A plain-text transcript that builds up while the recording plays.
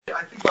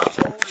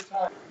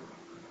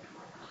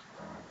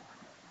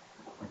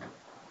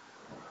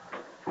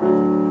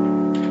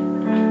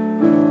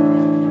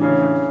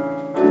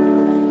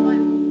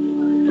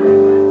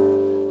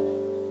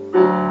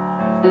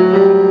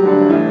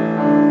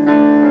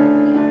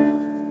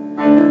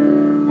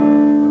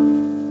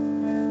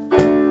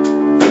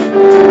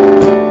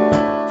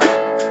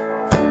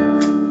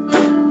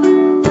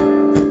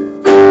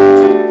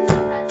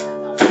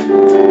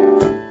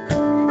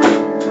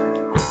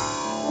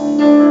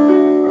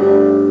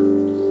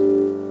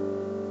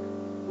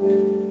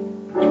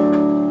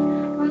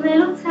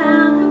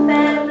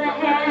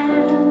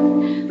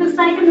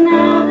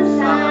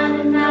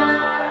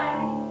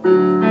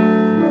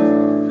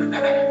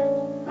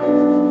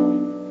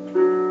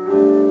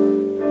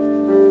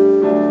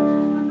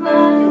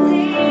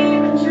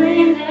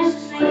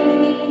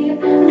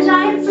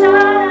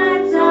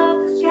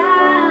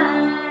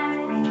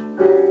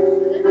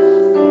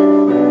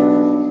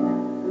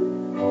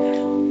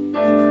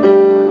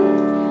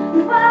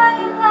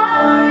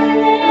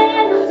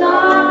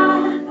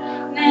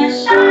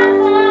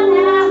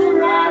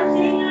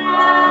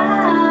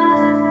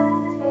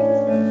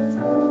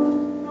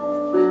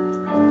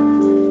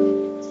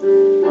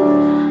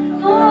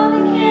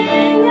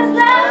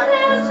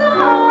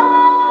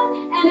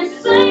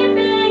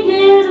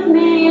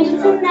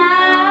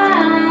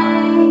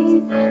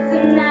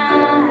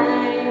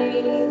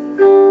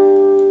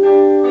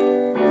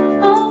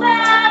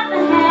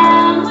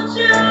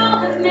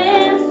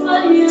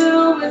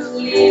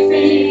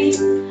sleeping,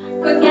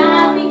 for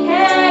God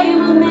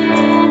became a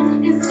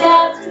man and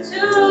stepped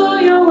into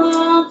your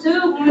world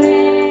to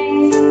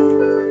bring.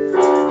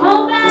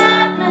 Oh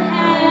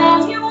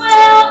Bethlehem, you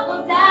will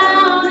go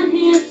down in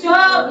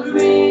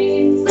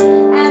history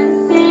as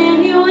a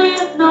city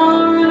with no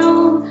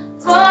room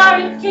for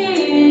its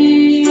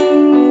king.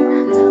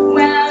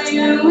 While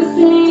you were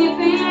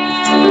sleeping,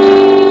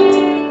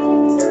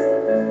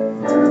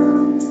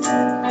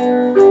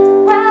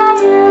 while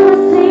you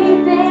were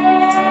sleeping,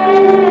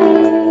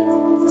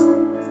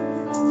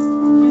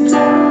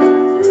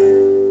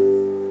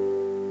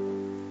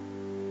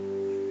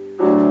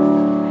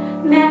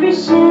 Mary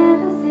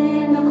shivers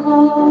in the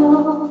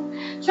cold,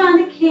 trying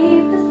to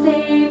keep the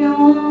Savior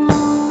warm.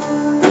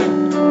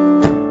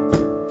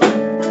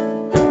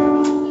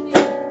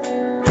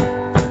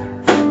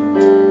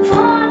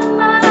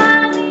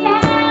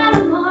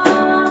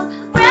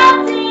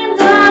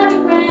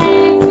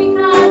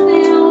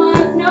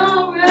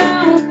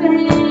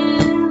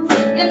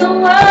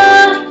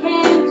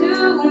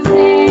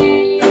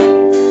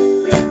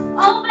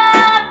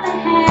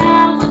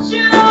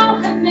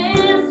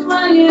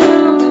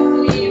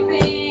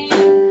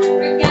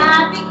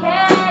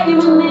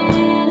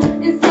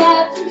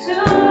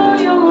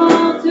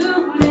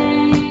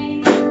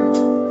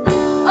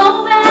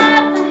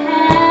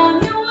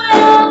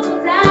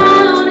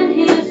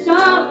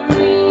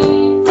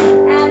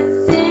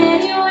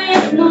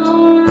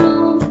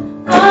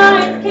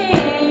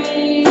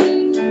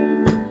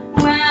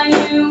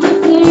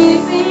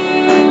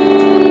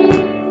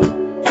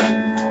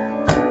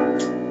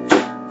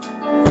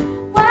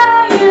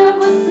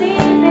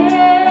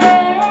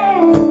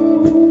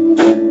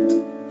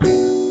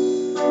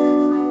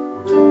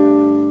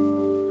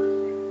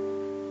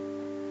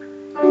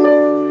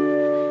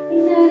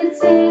 United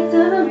States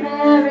of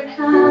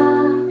America,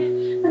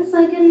 looks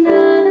like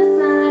another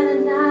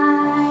silent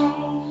night.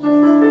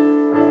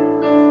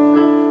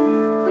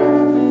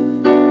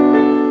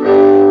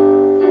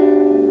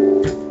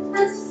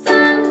 As the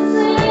sun to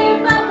sleep,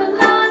 but the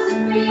lost of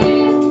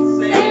peace,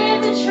 save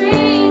the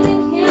trees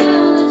and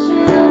kill the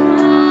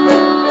children.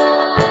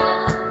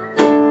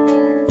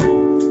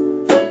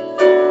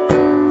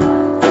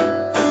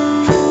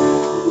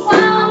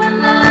 While we're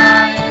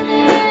lying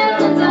in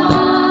the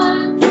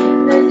dawn,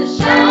 there's a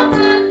shower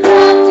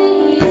across the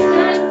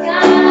eastern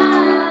sky.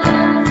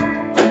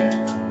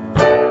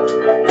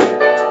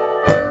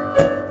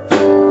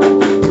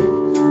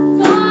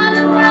 For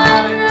the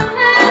bridegroom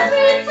has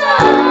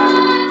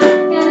returned,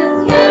 and his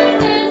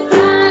carriage is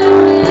right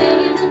away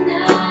in the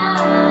night,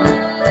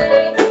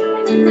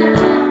 in the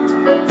night.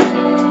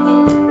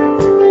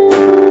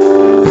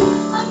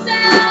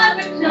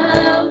 America,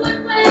 what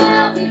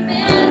will we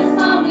miss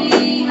while we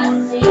are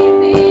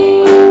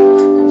sleeping?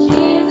 Will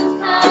Jesus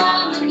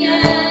come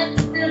again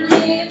and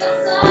leave us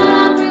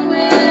suffering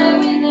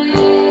weary?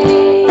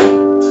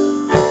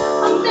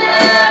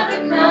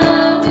 America,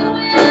 we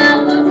will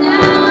go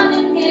down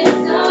in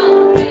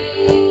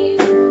history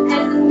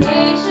as a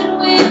nation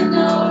with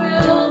no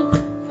room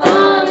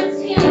for its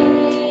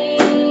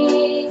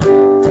king.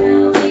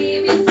 Will we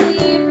be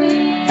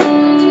sleeping?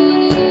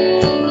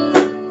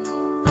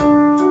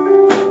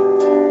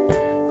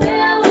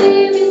 Will we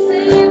be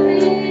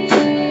sleeping?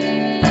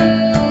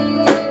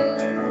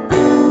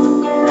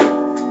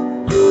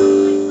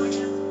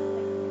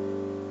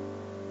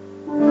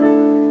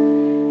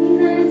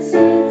 United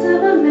States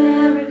of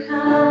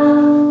America,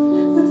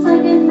 looks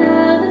like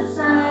another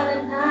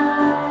silent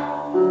night.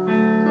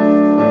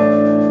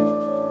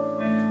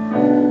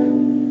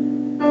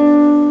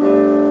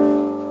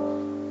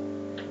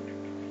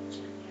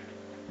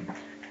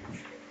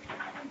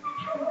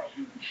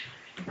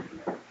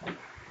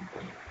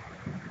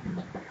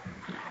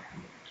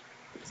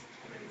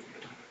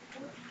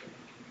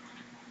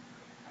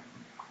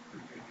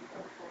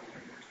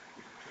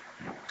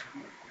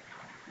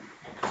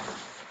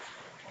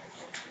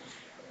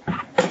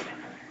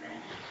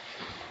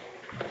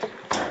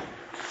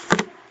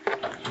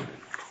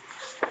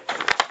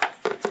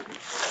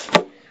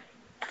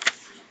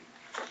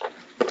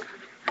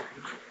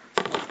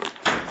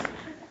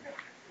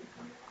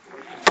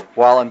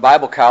 While in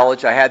Bible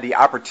college, I had the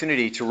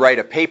opportunity to write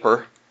a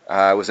paper.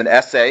 It was an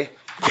essay. It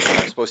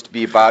was supposed to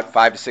be about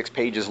 5 to 6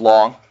 pages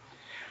long.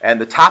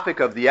 And the topic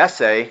of the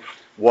essay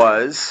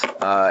was,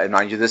 and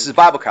mind you, this is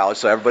Bible college,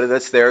 so everybody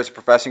that's there is a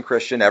professing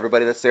Christian.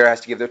 Everybody that's there has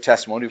to give their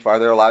testimony before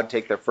they're allowed to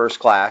take their first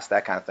class,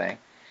 that kind of thing.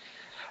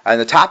 And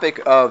the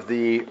topic of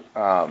the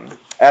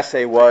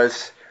essay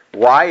was,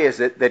 why is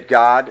it that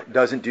God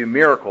doesn't do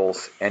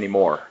miracles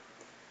anymore?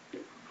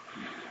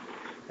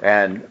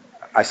 And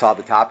I saw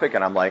the topic,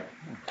 and I'm like,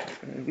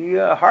 it'd be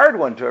a hard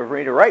one for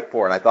me to write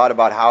for. And I thought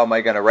about how am I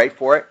going to write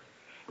for it.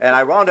 And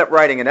I wound up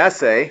writing an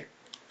essay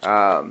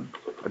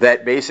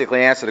that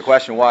basically answered the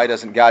question, why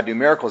doesn't God do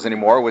miracles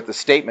anymore, with the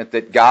statement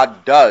that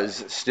God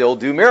does still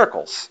do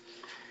miracles.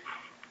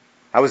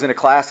 I was in a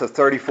class of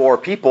 34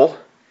 people,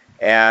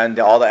 and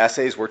all the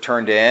essays were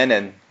turned in,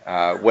 and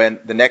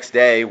when the next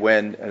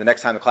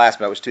time the class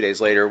met was 2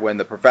 days later, when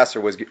the professor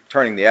was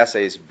turning the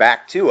essays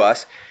back to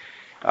us,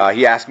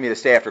 he asked me to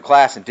stay after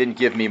class and didn't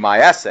give me my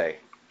essay.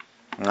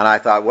 And I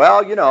thought,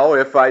 well,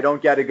 if I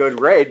don't get a good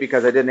grade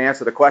because I didn't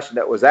answer the question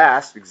that was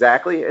asked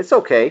exactly, it's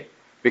okay,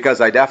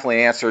 because I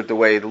definitely answered the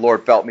way the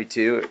Lord felt me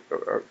to,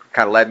 or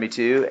kind of led me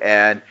to,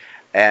 and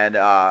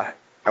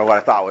what I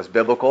thought was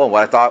biblical, and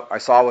what I thought I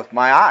saw with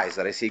my eyes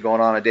that I see going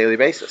on a daily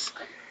basis.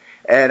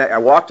 And I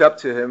walked up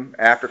to him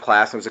after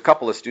class, and there was a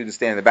couple of students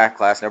standing in the back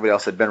class, and everybody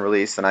else had been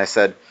released, and I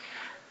said,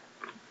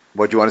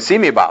 what do you want to see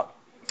me about?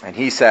 And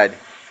he said,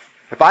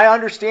 if I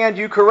understand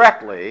you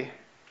correctly,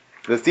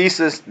 the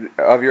thesis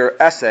of your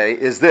essay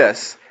is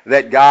this,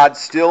 that God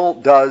still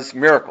does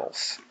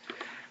miracles.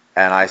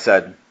 And I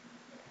said,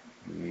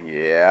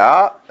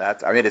 yeah,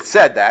 it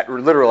said that,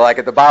 literally like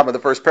at the bottom of the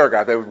first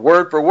paragraph,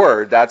 word for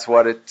word, that's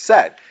what it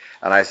said.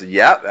 And I said,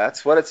 yeah,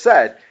 that's what it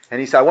said. And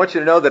he said, I want you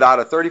to know that out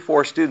of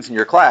 34 students in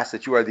your class,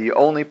 that you are the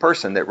only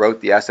person that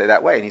wrote the essay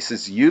that way. And he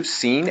says, you've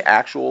seen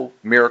actual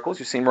miracles,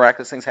 you've seen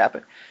miraculous things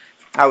happen.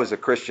 I was a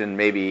Christian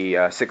maybe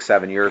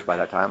 6-7 years by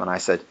that time, and I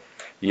said,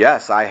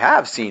 yes, I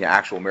have seen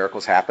actual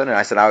miracles happen. And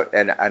I said,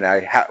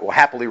 I will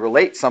happily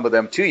relate some of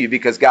them to you,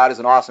 because God is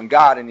an awesome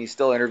God, and he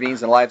still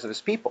intervenes in the lives of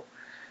his people.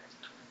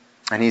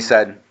 And he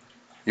said,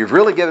 you've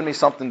really given me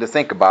something to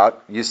think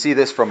about. You see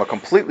this from a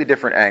completely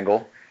different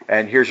angle,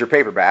 and here's your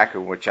paperback,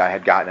 in which I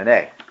had gotten an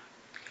A.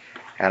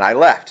 And I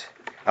left.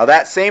 Now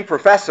that same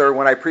professor,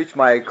 when I preached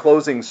my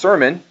closing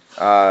sermon,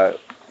 as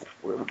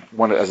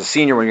a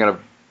senior, when you're going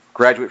to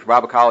graduate from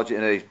Bible college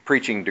in a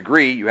preaching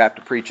degree, you have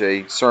to preach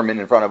a sermon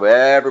in front of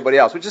everybody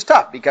else, which is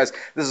tough, because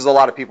this is a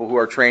lot of people who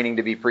are training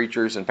to be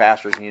preachers and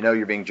pastors, and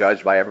you're being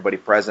judged by everybody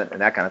present and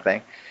that kind of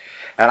thing.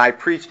 And I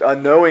preached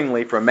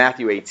unknowingly from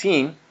Matthew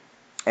 18,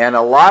 and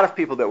a lot of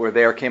people that were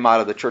there came out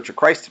of the Church of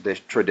Christ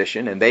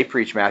tradition, and they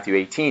preach Matthew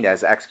 18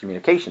 as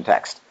excommunication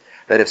text,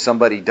 that if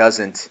somebody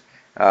doesn't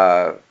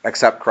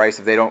accept Christ,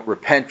 if they don't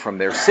repent from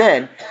their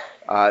sin,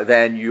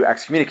 then you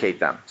excommunicate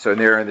them. So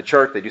they're in the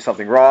church, they do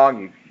something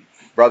wrong,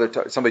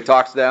 somebody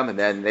talks to them, and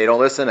then they don't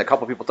listen. A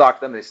couple people talk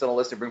to them, they still don't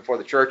listen, bring forth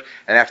the church,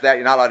 and after that,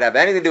 you're not allowed to have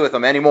anything to do with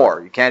them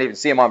anymore. You can't even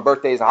see them on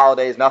birthdays,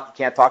 holidays, nothing. You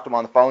can't talk to them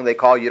on the phone. They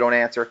call you, don't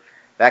answer,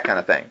 that kind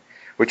of thing.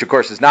 Which, of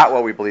course, is not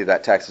what we believe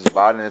that text is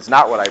about, and it's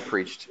not what I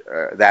preached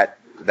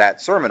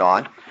that sermon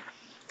on.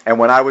 And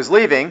when I was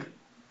leaving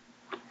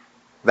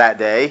that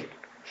day,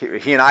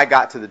 he and I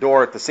got to the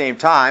door at the same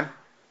time,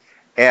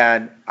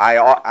 and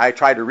I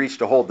tried to reach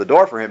to hold the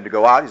door for him to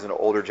go out. He's an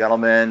older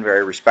gentleman,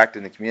 very respected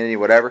in the community,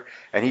 whatever.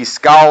 And he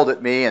scowled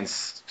at me and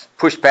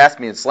pushed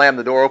past me and slammed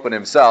the door open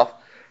himself,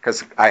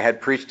 because I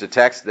had preached a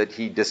text that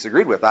he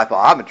disagreed with. I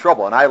thought, I'm in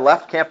trouble. And I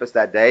left campus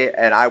that day,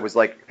 and I was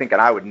thinking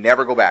I would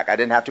never go back. I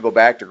didn't have to go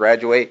back to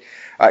graduate,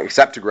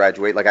 except to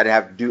graduate. I didn't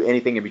have to do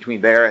anything in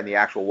between there and the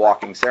actual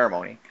walking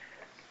ceremony.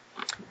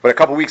 But a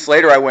couple weeks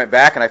later, I went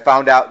back, and I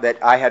found out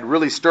that I had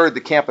really stirred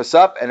the campus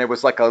up, and it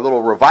was like a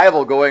little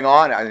revival going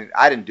on.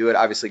 I didn't do it.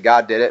 Obviously,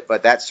 God did it.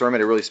 But that sermon,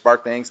 it really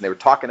sparked things, and they were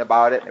talking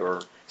about it. They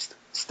were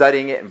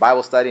studying it in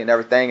Bible study and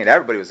everything, and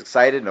everybody was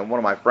excited. And one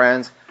of my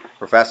friends,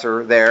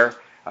 professor there,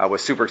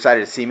 was super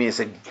excited to see me and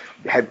said,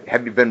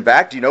 have you been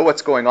back? Do you know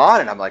what's going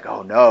on? And I'm like,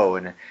 oh, no.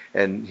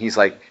 And he's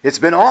like, it's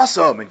been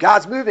awesome, and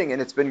God's moving,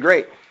 and it's been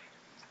great.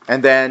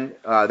 And then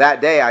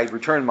that day I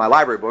returned my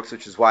library books,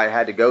 which is why I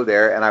had to go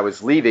there, and I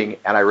was leaving,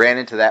 and I ran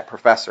into that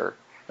professor.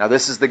 Now,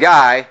 this is the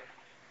guy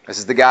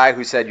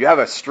who said, you have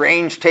a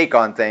strange take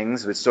on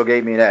things, but still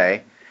gave me an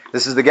A.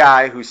 This is the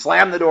guy who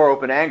slammed the door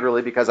open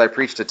angrily because I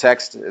preached a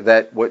text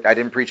that I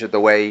didn't preach it the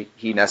way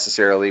he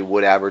necessarily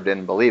would have, or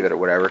didn't believe it or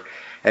whatever.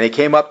 And he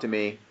came up to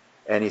me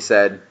and he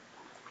said,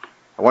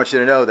 I want you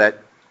to know that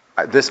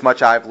this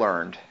much I've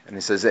learned. And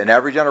he says, in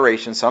every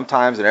generation,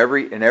 sometimes in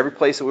every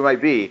place that we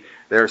might be,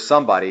 there's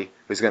somebody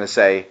who's going to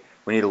say,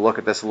 we need to look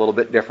at this a little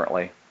bit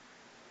differently.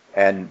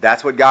 And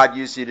that's what God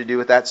used you to do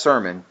with that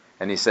sermon.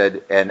 And he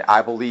said, and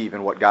I believe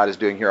in what God is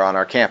doing here on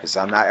our campus.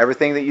 I'm not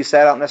everything that you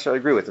said, I don't necessarily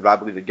agree with it, but I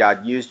believe that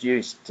God used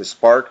you to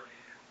spark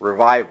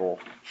revival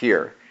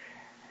here.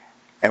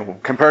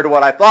 And compared to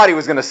what I thought he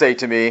was going to say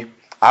to me,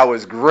 I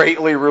was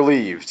greatly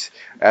relieved,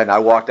 and I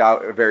walked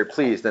out very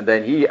pleased. And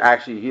then he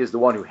is the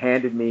one who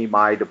handed me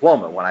my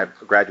diploma when I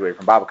graduated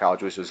from Bible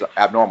college, which was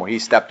abnormal. He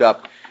stepped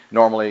up.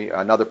 Normally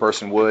another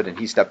person would, and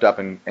he stepped up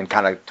and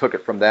kind of took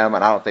it from them.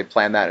 And I don't know if they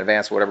planned that in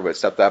advance or whatever, but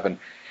stepped up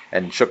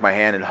and shook my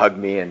hand and hugged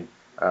me and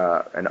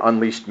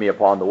unleashed me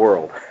upon the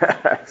world.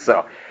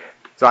 So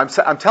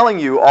I'm telling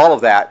you all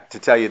of that to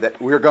tell you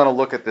that we're going to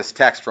look at this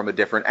text from a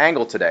different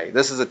angle today.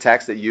 This is a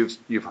text that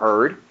you've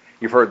heard.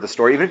 You've heard the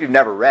story. Even if you've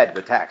never read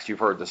the text, you've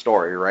heard the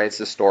story, right? It's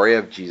the story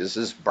of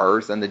Jesus'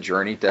 birth and the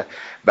journey to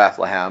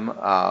Bethlehem,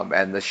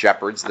 and the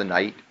shepherds the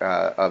night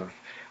of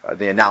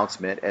the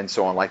announcement, and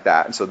so on like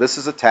that. And so this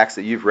is a text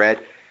that you've read.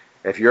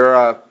 If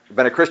you've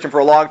been a Christian for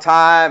a long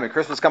time and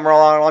Christmas come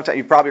around a long time,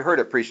 you've probably heard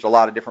it preached a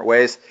lot of different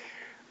ways.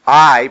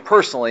 I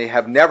personally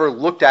have never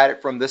looked at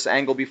it from this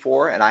angle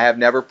before, and I have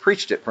never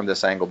preached it from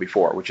this angle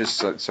before, which is,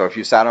 so if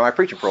you sat on my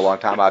preaching for a long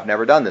time, I've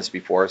never done this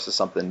before. This is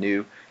something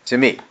new to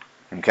me,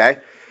 okay?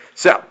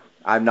 So,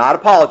 I'm not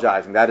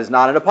apologizing. That is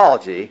not an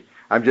apology.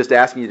 I'm just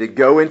asking you to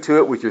go into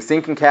it with your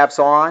thinking caps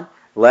on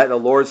Let the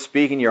Lord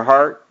speak in your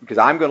heart, because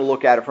I'm going to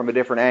look at it from a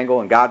different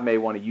angle, and God may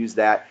want to use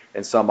that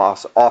in some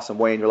awesome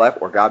way in your life,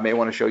 or God may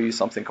want to show you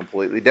something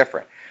completely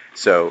different.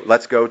 So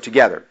let's go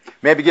together.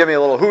 Maybe give me a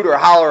little hoot or a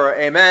holler or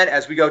amen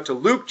as we go to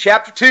Luke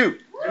chapter 2.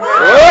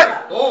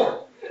 Amen.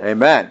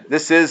 Amen.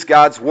 This is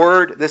God's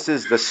Word. This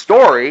is the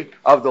story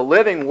of the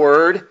living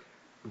Word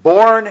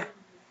born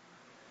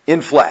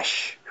in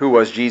flesh, who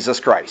was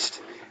Jesus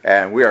Christ.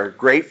 And we are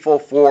grateful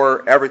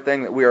for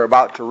everything that we are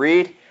about to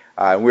read.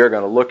 We are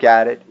going to look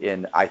at it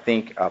in, I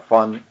think, a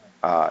fun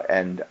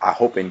and I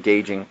hope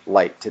engaging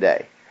light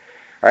today.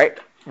 All right.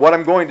 What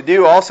I'm going to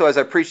do also as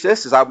I preach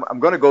this is I'm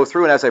going to go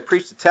through, and as I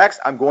preach the text,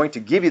 I'm going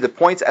to give you the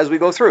points as we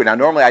go through. Now,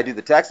 normally I do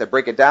the text, I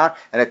break it down,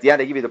 and at the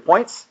end I give you the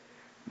points.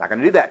 I'm not going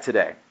to do that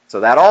today.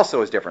 So that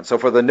also is different. So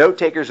for the note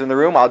takers in the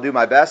room, I'll do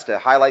my best to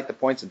highlight the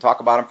points and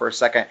talk about them for a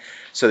second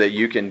so that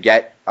you can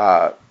get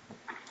time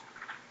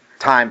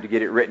to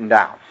get it written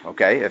down,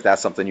 okay, if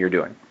that's something you're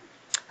doing.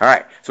 All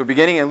right, so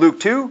beginning in Luke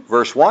 2,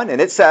 verse 1, and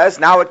it says,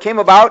 "Now it came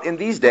about in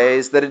these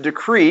days that a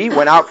decree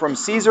went out from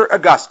Caesar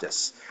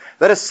Augustus,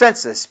 that a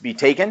census be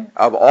taken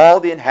of all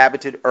the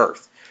inhabited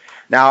earth."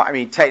 Now, I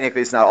mean,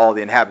 technically it's not all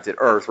the inhabited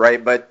earth,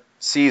 right? But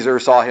Caesar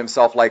saw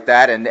himself like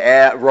that, and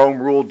Rome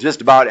ruled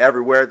just about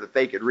everywhere that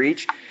they could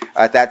reach.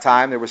 At that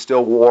time, there was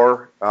still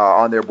war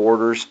on their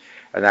borders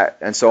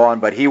and so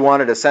on. But he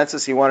wanted a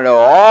census. He wanted to know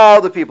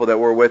all the people that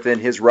were within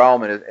his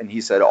realm, and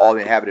he said all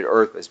the inhabited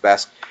earth as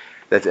best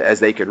as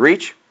they could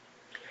reach.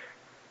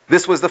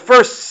 This was the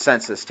first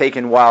census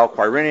taken while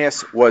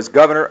Quirinius was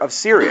governor of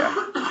Syria.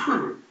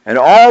 And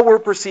all were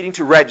proceeding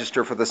to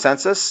register for the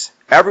census,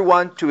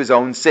 everyone to his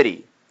own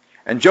city.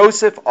 And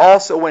Joseph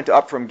also went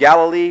up from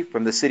Galilee,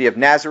 from the city of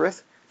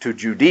Nazareth, to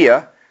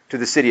Judea, to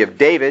the city of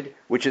David,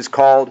 which is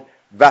called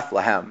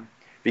Bethlehem,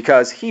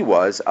 because he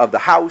was of the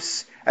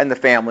house and the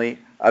family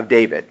of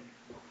David,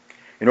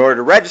 in order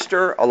to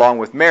register along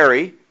with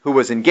Mary, who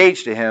was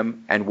engaged to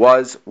him and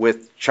was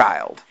with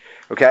child.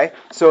 Okay,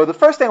 so the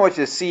first thing I want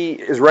you to see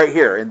is right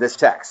here in this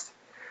text.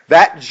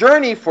 That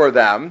journey for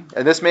them,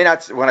 and this may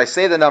not, when I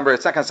say the number,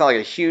 it's not going to sound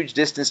like a huge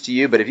distance to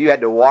you, but if you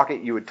had to walk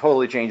it, you would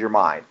totally change your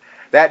mind.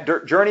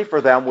 That journey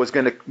for them was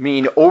going to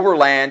mean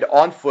overland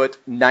on foot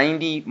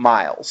 90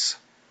 miles.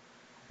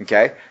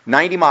 Okay,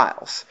 90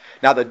 miles.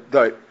 Now,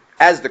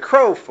 as the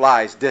crow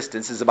flies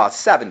distance is about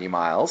 70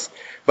 miles,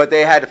 but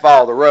they had to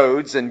follow the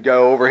roads and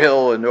go over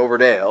hill and over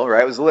dale,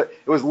 right?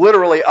 It was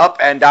literally up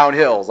and down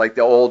hills, like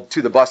the old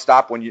to the bus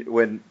stop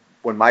when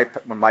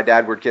my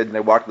dad were kids and they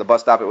walked to the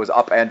bus stop, it was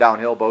up and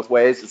downhill both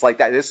ways. It's like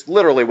that. This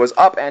literally was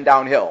up and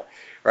downhill,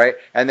 right?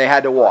 And they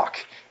had to walk.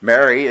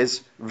 Mary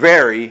is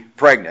very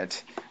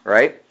pregnant,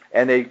 right?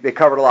 And they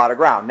covered a lot of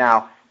ground.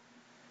 Now,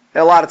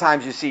 a lot of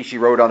times you see she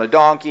rode on a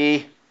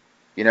donkey,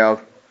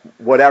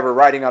 whatever,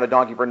 riding on a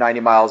donkey for 90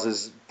 miles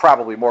is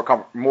probably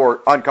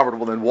more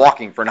uncomfortable than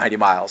walking for 90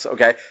 miles,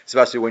 okay?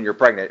 Especially when you're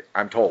pregnant,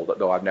 I'm told,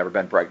 though I've never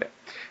been pregnant,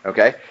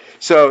 okay?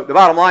 So the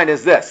bottom line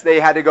is this. They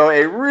had to go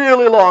a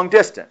really long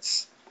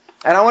distance.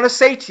 And I want to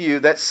say to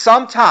you that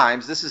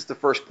sometimes, this is the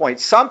first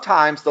point,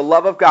 sometimes the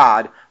love of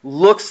God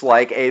looks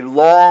like a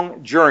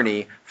long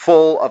journey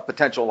full of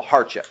potential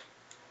hardship.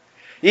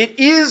 It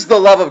is the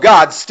love of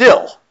God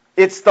still.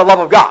 It's the love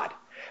of God.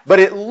 But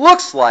it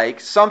looks like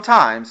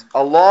sometimes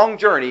a long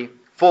journey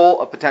full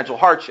of potential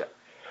hardship.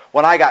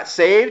 When I got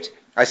saved,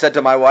 I said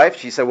to my wife,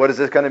 she said, "What is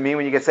this going to mean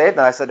when you get saved?"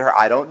 And I said to her,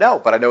 "I don't know,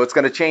 but I know it's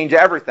going to change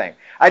everything."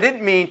 I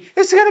didn't mean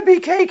it's going to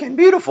be cake and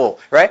beautiful,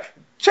 right?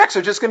 Checks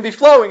are just going to be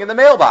flowing in the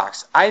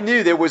mailbox. I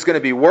knew there was going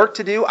to be work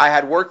to do. I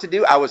had work to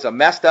do. I was a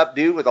messed up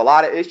dude with a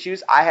lot of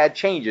issues. I had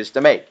changes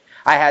to make.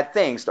 I had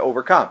things to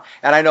overcome.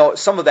 And I know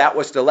some of that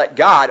was to let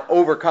God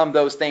overcome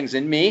those things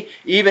in me,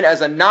 even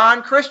as a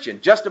non-Christian,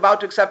 just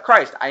about to accept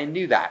Christ. I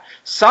knew that.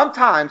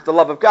 Sometimes the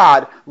love of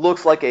God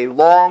looks like a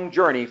long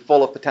journey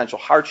full of potential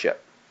hardship.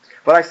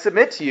 But I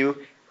submit to you,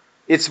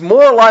 it's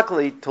more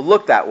likely to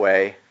look that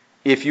way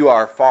if you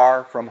are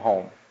far from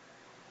home.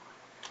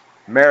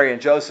 Mary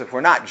and Joseph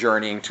were not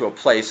journeying to a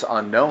place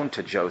unknown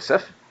to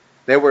Joseph.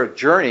 They were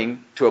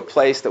journeying to a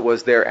place that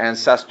was their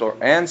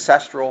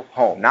ancestral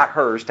home. Not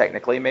hers,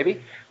 technically,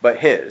 maybe, but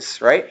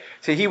his, right?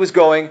 So he was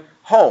going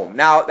home.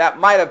 Now, that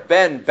might have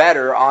been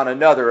better on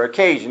another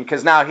occasion,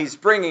 because now he's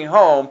bringing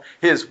home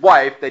his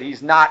wife that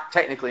he's not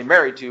technically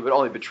married to, but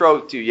only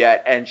betrothed to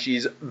yet, and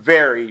she's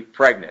very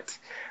pregnant,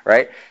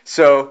 right?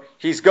 So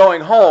he's going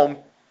home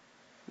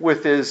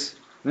with his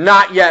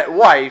not yet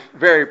wife,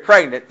 very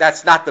pregnant.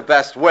 That's not the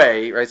best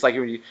way, right? It's like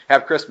when you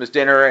have Christmas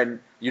dinner and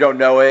you don't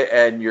know it,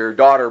 and your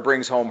daughter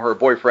brings home her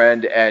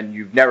boyfriend, and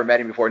you've never met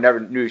him before,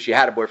 never knew she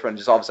had a boyfriend,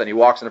 just all of a sudden he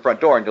walks in the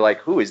front door, and you're like,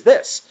 who is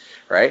this,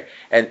 right?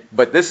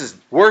 But this is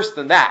worse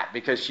than that,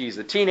 because she's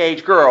a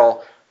teenage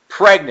girl,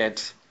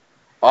 pregnant,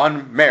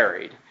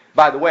 unmarried.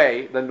 By the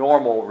way, the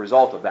normal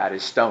result of that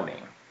is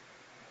stoning,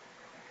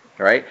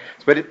 right?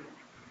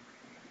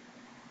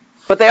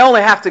 But they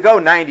only have to go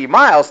 90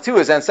 miles to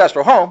his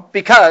ancestral home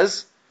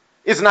because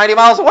it's 90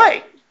 miles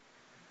away,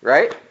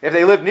 right? If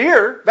they lived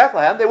near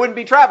Bethlehem, they wouldn't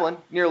be traveling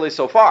nearly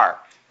so far.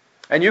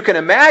 And you can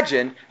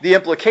imagine the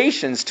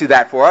implications to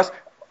that for us.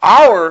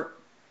 Our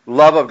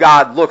love of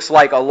God looks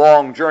like a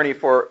long journey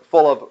full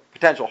of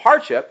potential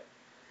hardship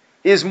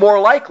is more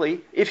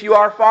likely if you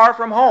are far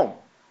from home.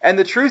 And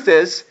the truth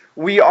is,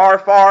 we are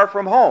far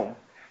from home.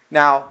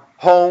 Now,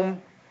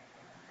 home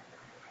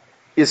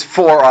is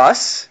for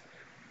us.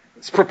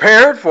 It's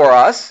prepared for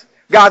us.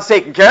 God's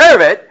taking care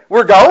of it.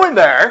 We're going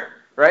there.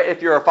 Right?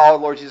 If you're a follower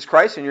of the Lord Jesus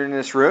Christ and you're in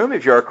this room,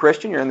 if you're a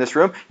Christian, you're in this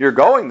room, you're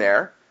going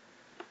there.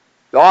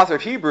 The author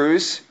of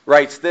Hebrews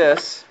writes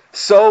this,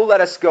 "So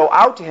let us go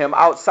out to him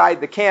outside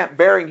the camp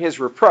bearing his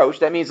reproach."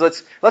 That means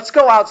let's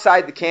go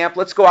outside the camp.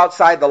 Let's go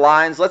outside the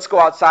lines. Let's go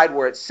outside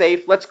where it's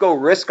safe. Let's go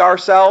risk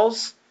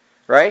ourselves.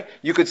 Right?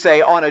 You could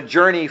say on a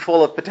journey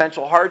full of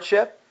potential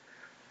hardship.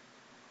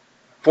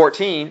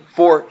 14,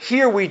 "For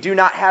here we do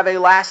not have a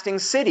lasting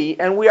city,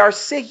 and we are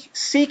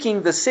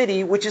seeking the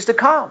city which is to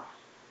come."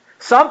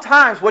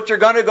 Sometimes what you're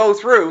going to go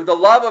through, the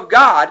love of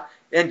God,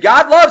 and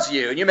God loves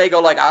you. And you may go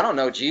like, I don't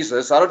know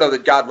Jesus. I don't know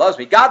that God loves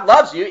me. God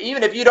loves you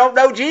even if you don't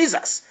know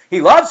Jesus. He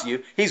loves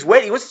you. He's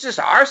waiting. He was just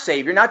our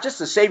Savior, not just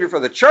the Savior for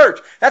the church.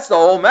 That's the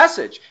whole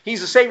message.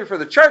 He's the Savior for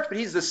the church, but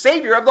He's the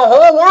Savior of the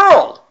whole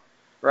world.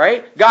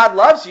 Right? God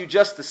loves you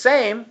just the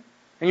same.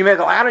 And you may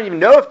go, I don't even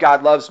know if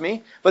God loves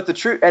me. But the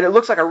truth, and it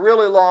looks like a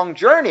really long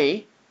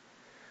journey.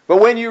 But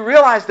when you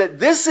realize that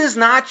this is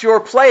not your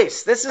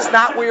place, this is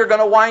not where you're going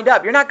to wind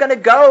up. You're not going to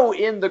go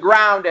in the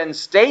ground and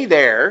stay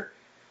there.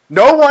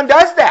 No one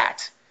does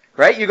that,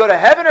 right? You go to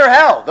heaven or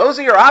hell. Those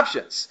are your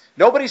options.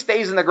 Nobody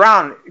stays in the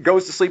ground,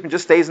 goes to sleep and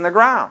just stays in the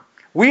ground.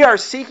 We are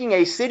seeking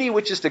a city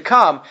which is to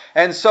come,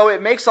 and so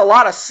it makes a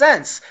lot of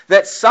sense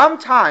that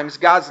sometimes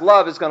God's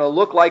love is going to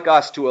look like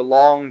us to a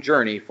long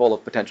journey full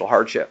of potential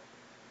hardship.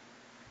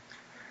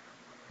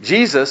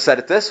 Jesus said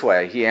it this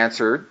way. He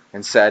answered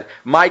and said,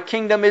 "My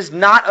kingdom is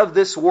not of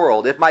this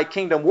world. If my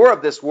kingdom were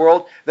of this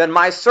world, then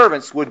my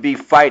servants would be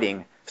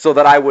fighting, so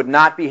that I would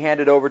not be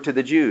handed over to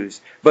the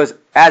Jews. But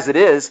as it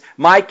is,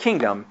 my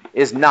kingdom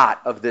is not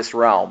of this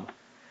realm."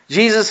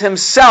 Jesus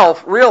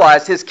himself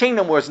realized his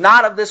kingdom was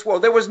not of this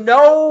world. There was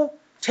no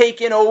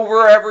taking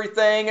over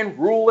everything and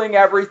ruling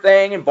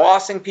everything and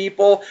bossing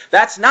people.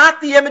 That's not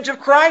the image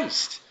of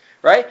Christ,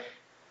 right?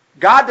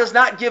 God does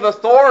not give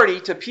authority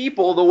to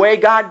people the way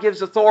God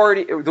gives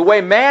authority, the way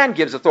man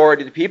gives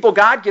authority to people.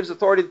 God gives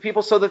authority to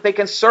people so that they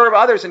can serve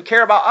others and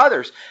care about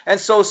others.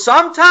 And so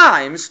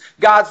sometimes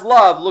God's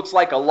love looks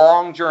like a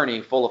long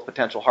journey full of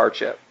potential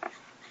hardship.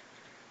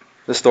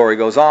 The story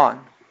goes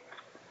on.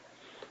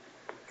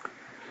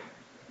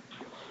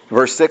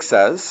 Verse 6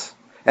 says,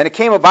 "And it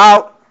came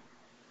about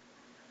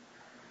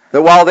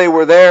that while they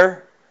were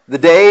there, the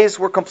days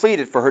were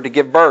completed for her to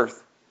give birth.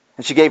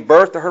 And she gave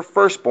birth to her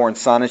firstborn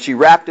son, and she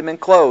wrapped him in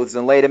clothes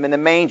and laid him in a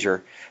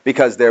manger,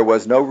 because there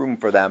was no room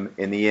for them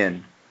in the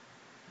inn."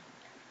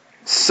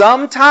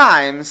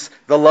 Sometimes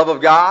the love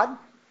of God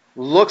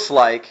looks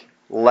like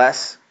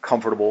less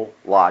comfortable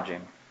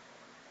lodging.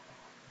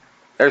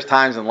 There's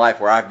times in life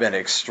where I've been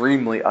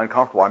extremely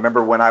uncomfortable. I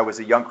remember when I was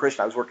a young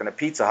Christian, I was working at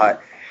Pizza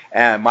Hut,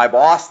 and my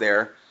boss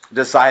there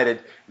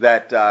decided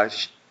that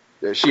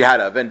she had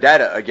a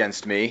vendetta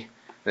against me,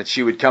 that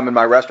she would come in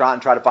my restaurant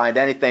and try to find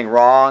anything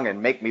wrong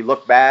and make me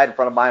look bad in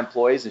front of my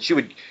employees. And she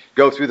would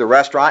go through the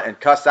restaurant and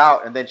cuss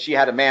out. And then she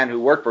had a man who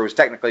worked for her, who was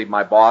technically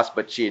my boss,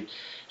 but she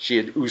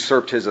had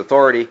usurped his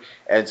authority.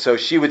 And so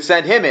she would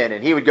send him in,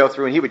 and he would go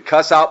through and he would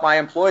cuss out my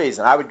employees.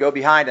 And I would go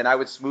behind and I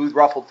would smooth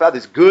ruffled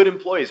feathers. Good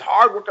employees,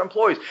 hard-working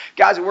employees,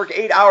 guys who work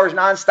 8 hours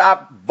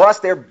nonstop,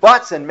 bust their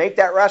butts and make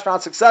that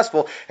restaurant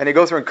successful. And they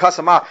go through and cuss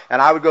them out.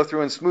 And I would go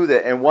through and smooth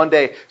it. And one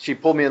day she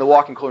pulled me in the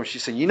walk-in cooler and she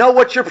said, "You know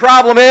what your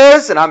problem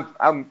is?" And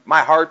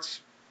my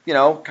heart's,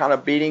 kind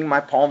of beating.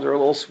 My palms are a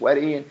little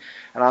sweaty.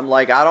 And I'm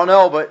like, "I don't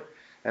know,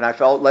 and I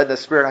felt led in the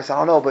Spirit. I said, "I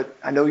don't know, but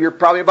I know you're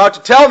probably about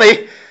to tell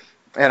me."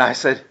 And I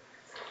said,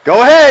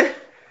 "Go ahead."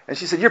 And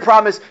she said, "Your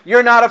problem is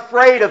you're not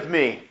afraid of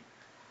me."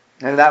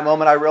 And at that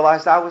moment I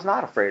realized I was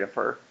not afraid of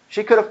her.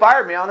 She could have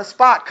fired me on the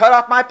spot, cut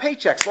off my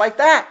paychecks like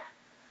that.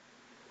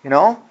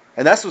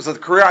 And this was a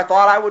career I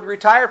thought I would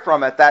retire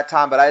from at that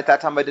time, but at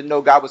that time I didn't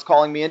know God was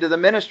calling me into the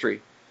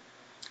ministry.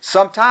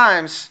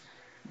 Sometimes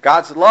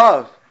God's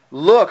love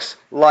looks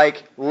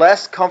like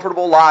less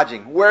comfortable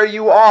lodging. Where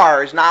you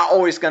are is not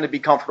always going to be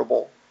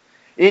comfortable.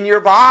 In your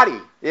body,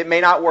 it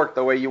may not work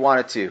the way you want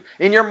it to.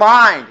 In your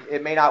mind,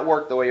 it may not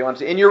work the way you want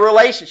it to. In your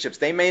relationships,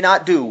 they may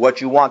not do what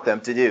you want them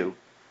to do.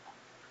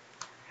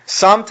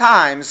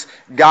 Sometimes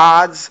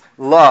God's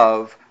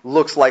love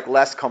looks like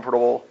less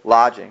comfortable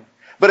lodging.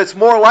 But it's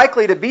more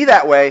likely to be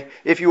that way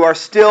if you are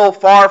still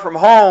far from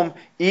home,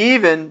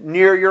 even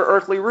near your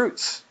earthly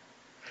roots.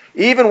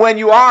 Even when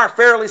you are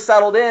fairly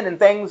settled in and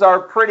things are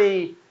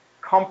pretty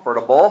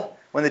comfortable,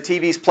 when the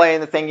TV's playing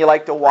the thing you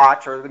like to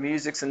watch, or the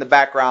music's in the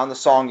background, the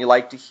song you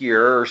like to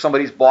hear, or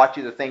somebody's bought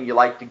you the thing you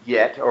like to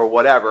get, or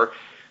whatever,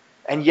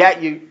 and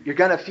yet you're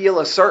going to feel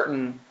a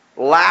certain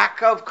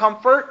lack of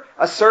comfort,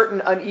 a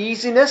certain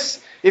uneasiness.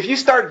 If you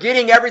start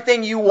getting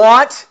everything you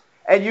want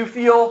and you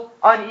feel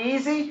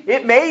uneasy,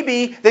 it may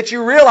be that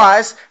you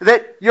realize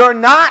that you're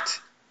not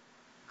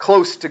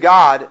close to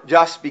God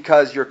just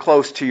because you're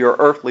close to your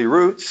earthly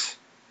roots.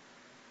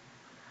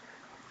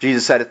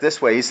 Jesus said it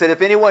this way. He said,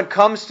 if anyone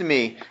comes to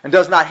me and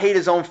does not hate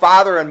his own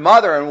father and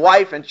mother and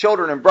wife and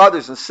children and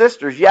brothers and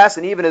sisters, yes,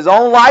 and even his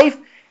own life,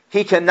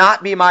 he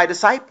cannot be my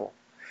disciple.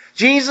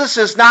 Jesus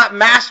is not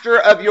master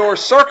of your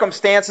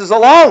circumstances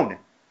alone.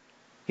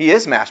 He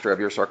is master of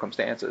your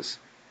circumstances.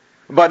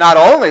 But not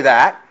only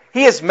that,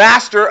 he is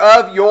master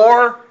of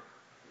your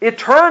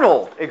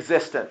eternal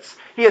existence.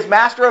 He is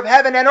master of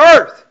heaven and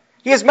earth.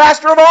 He is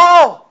master of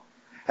all.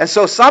 And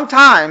so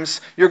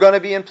sometimes you're going to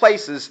be in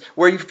places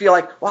where you feel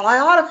like, well, I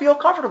ought to feel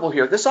comfortable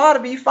here. This ought to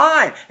be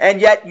fine. And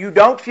yet you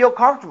don't feel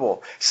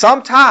comfortable.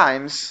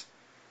 Sometimes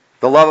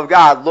the love of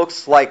God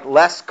looks like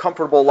less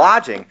comfortable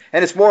lodging.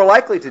 And it's more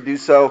likely to do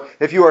so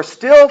if you are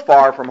still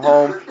far from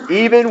home,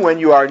 even when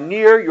you are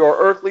near your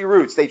earthly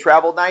roots. They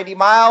traveled 90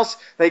 miles.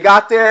 They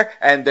got there,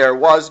 and there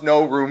was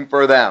no room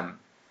for them.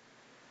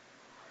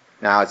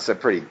 Now, it's a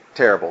pretty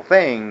terrible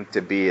thing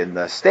to be in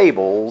the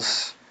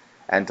stables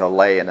and to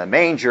lay in a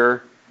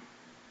manger.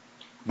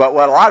 But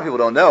what a lot of people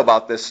don't know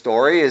about this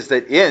story is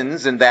that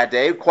inns in that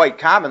day quite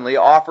commonly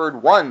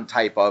offered one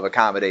type of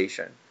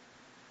accommodation,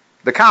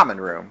 the common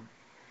room.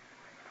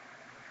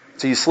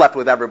 So you slept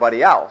with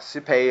everybody else. You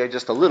pay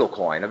just a little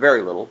coin, a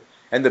very little.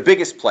 And the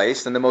biggest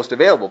place and the most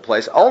available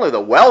place, only the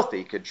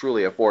wealthy could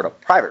truly afford a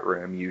private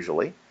room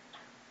usually.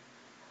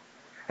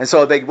 And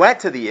so they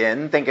went to the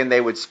inn thinking they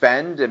would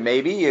spend and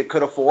maybe it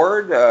could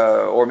afford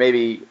or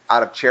maybe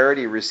out of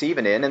charity receive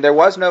an inn, and there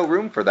was no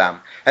room for them.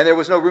 And there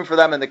was no room for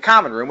them in the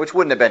common room, which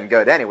wouldn't have been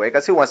good anyway,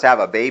 because who wants to have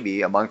a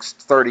baby amongst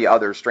 30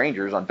 other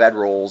strangers on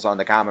bedrolls on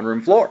the common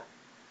room floor?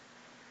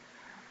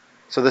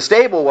 So the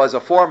stable was a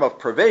form of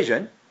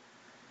provision.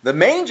 The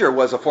manger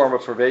was a form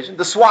of provision.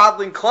 The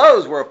swaddling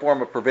clothes were a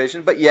form of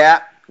provision, but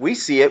yeah, we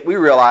see it, we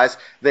realize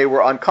they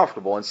were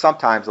uncomfortable, and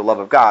sometimes the love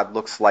of God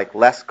looks like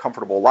less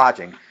comfortable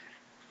lodging.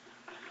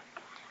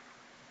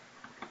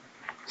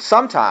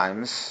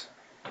 Sometimes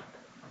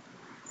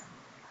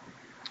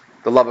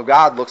the love of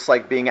God looks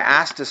like being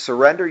asked to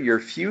surrender your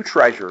few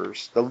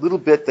treasures, the little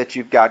bit that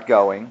you've got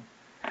going.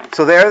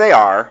 So there they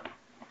are.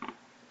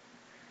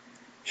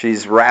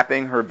 She's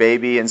wrapping her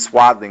baby in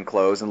swaddling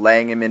clothes and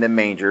laying him in a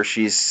manger.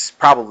 She's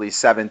probably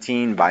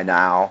 17 by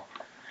now.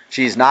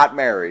 She's not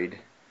married,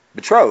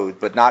 betrothed,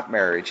 but not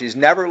married. She's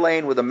never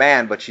lain with a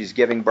man, but she's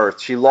giving birth.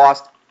 She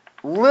lost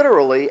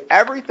literally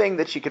everything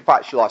that she could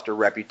find. She lost her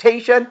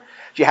reputation.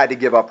 She had to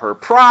give up her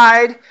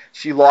pride.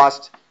 She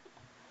lost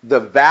the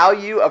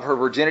value of her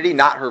virginity,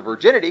 not her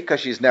virginity,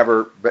 because she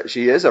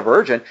is a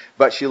virgin,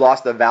 but she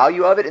lost the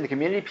value of it in the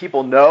community.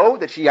 People know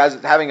that she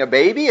is having a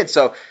baby, and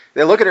so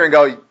they look at her and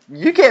go,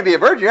 you can't be a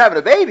virgin, you're having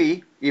a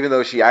baby, even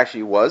though she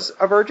actually was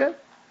a virgin.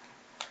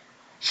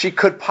 She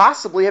could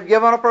possibly have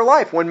given up her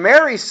life. When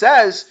Mary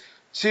says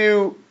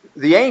to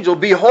the angel,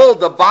 behold,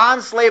 the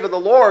bondslave of the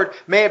Lord,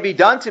 may it be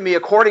done to me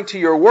according to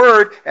your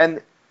word, and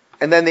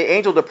then the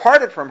angel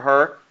departed from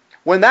her.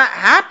 When that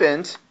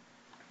happened,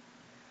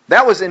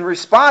 that was in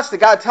response to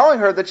God telling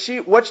her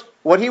that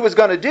what he was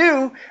going to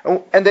do,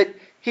 and that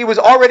he was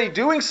already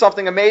doing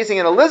something amazing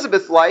in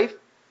Elizabeth's life.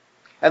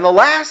 And the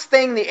last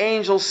thing the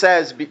angel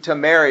says to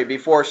Mary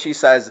before she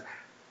says,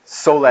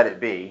 so let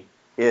it be,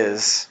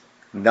 is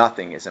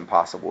nothing is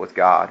impossible with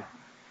God.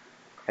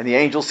 And the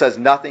angel says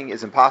nothing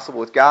is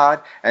impossible with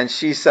God. And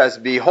she says,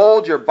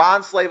 behold, your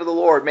bondslave of the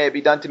Lord, may it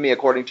be done to me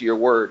according to your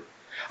word.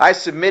 I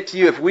submit to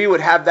you, if we would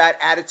have that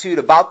attitude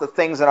about the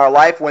things in our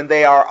life when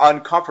they are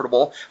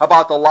uncomfortable,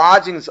 about the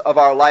lodgings of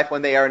our life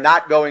when they are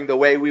not going the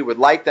way we would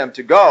like them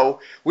to go,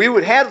 we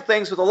would handle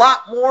things with a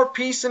lot more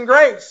peace and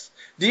grace.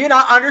 Do you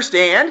not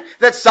understand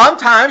that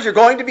sometimes you're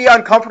going to be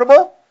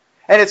uncomfortable?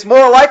 And it's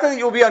more likely that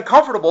you'll be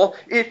uncomfortable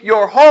if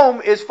your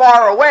home is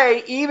far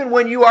away, even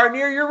when you are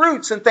near your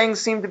roots and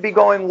things seem to be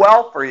going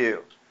well for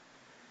you.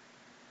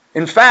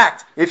 In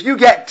fact, if you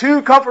get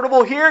too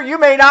comfortable here, you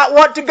may not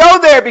want to go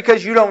there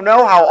because you don't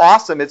know how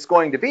awesome it's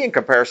going to be in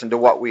comparison to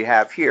what we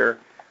have here.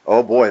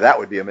 Oh boy, that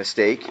would be a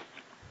mistake.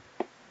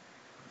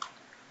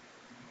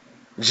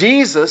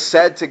 Jesus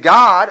said to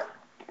God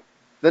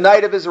the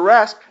night of his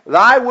arrest,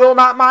 thy will,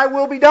 not my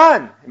will, be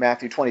done.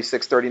 Matthew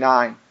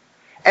 26:39.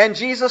 And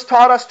Jesus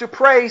taught us to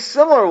pray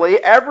similarly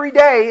every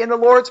day in the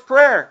Lord's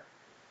Prayer.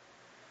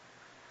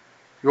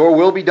 Your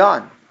will be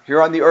done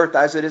here on the earth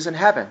as it is in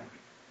heaven.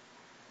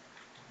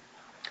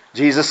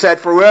 Jesus said,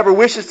 for whoever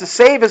wishes to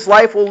save his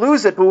life will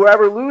lose it, but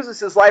whoever loses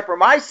his life for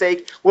my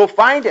sake will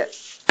find it.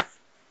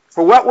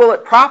 For what will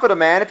it profit a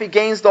man if he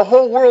gains the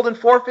whole world and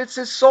forfeits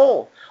his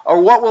soul? Or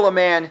what will a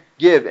man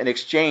give in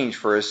exchange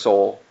for his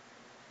soul?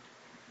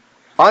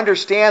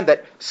 Understand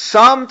that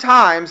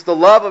sometimes the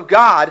love of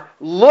God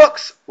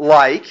looks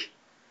like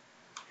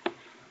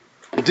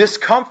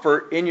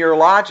discomfort in your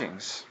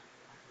lodgings.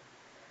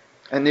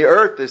 And the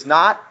earth is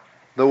not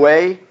the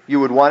way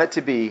you would want it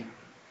to be.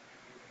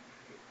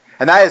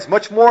 And that is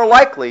much more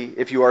likely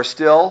if you are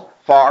still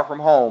far from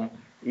home,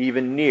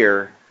 even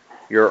near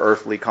your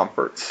earthly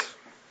comforts.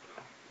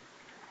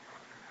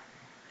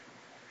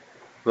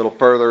 A little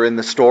further in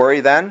the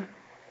story then,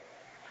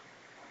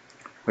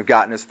 we've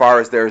gotten as far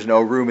as there's no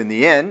room in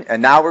the inn,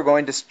 and now we're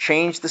going to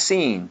change the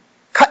scene.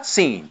 Cut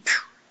scene.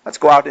 Let's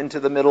go out into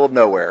the middle of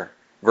nowhere.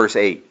 Verse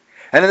 8.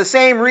 And in the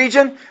same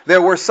region,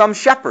 there were some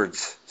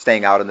shepherds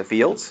staying out in the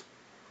fields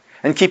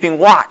and keeping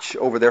watch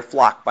over their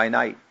flock by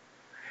night.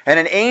 And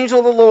an angel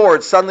of the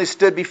Lord suddenly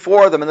stood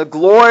before them, and the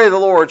glory of the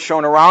Lord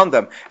shone around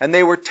them, and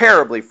they were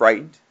terribly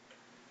frightened.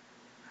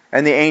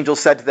 And the angel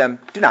said to them,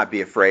 "Do not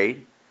be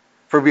afraid,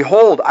 for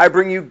behold, I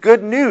bring you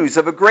good news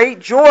of a great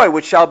joy,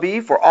 which shall be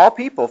for all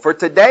people. For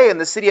today in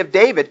the city of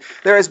David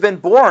there has been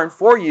born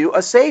for you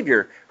a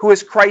Savior, who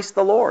is Christ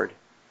the Lord."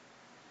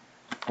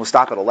 We'll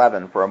stop at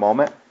 11 for a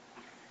moment.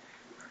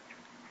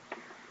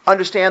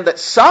 Understand that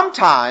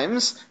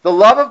sometimes the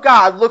love of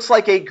God looks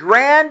like a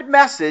grand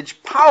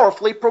message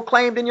powerfully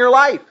proclaimed in your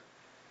life.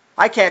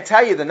 I can't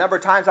tell you the number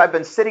of times I've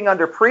been sitting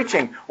under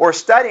preaching or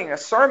studying a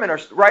sermon or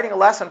writing a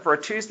lesson for a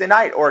Tuesday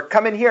night, or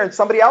come in here and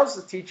somebody else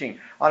is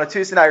teaching on a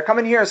Tuesday night, or come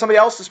in here and somebody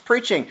else is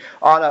preaching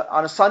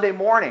on a Sunday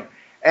morning,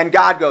 and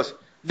God goes,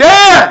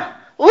 "Dan,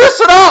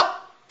 listen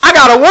up! I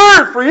got a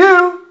word for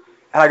you!"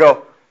 And I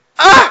go,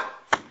 "Ah!"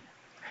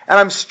 And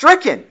I'm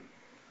stricken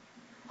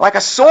like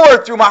a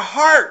sword through my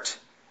heart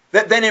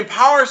that then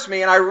empowers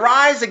me, and I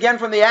rise again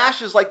from the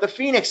ashes like the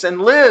phoenix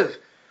and live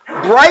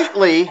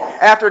brightly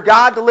after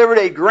God delivered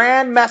a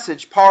grand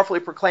message powerfully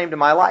proclaimed in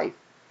my life.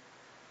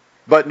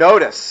 But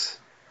notice,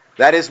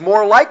 that is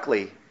more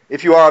likely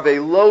if you are of a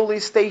lowly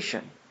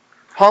station,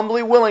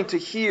 humbly willing to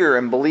hear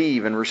and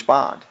believe and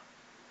respond.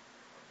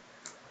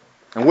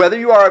 And whether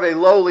you are of a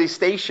lowly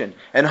station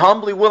and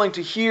humbly willing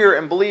to hear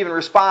and believe and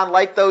respond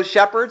like those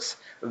shepherds,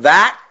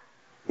 that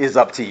is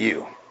up to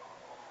you.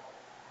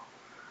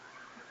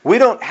 We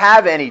don't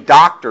have any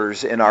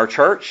doctors in our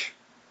church.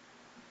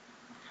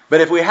 But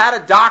if we had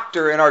a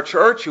doctor in our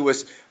church who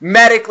was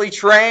medically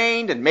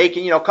trained and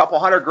making, a couple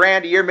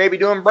 $100,000 a year, maybe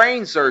doing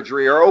brain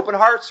surgery or open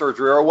heart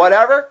surgery or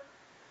whatever,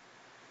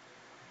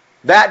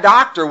 that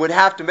doctor would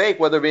have to make,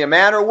 whether it be a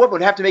man or a woman,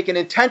 would have to make an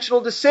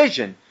intentional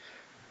decision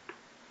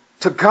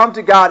to come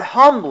to God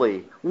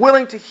humbly,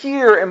 willing to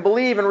hear and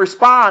believe and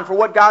respond for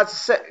what God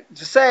has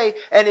to say.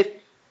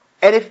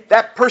 And if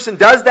that person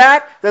does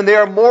that, then they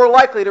are more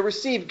likely to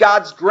receive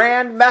God's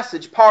grand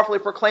message powerfully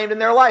proclaimed in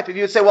their life. If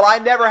you would say, "Well, I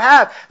never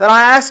have," then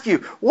I ask you,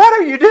 what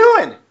are you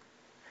doing?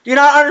 Do you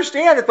not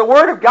understand that the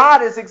Word of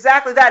God is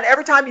exactly that? And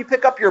every time you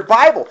pick up your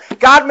Bible,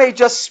 God may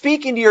just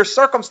speak into your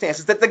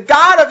circumstances. That the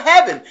God of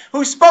heaven,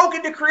 who spoke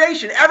into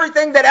creation,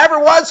 everything that ever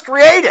was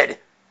created,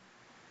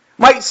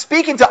 might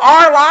speak into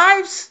our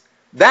lives,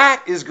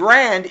 that is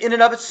grand in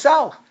and of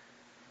itself.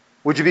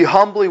 Would you be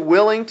humbly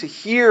willing to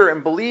hear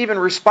and believe and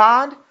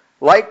respond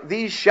like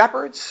these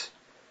shepherds?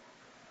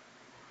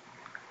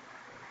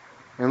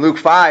 In Luke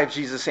 5,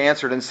 Jesus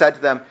answered and said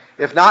to them,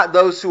 it's not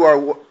those who are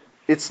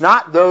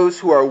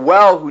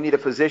well who need a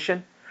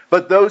physician,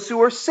 but those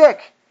who are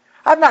sick.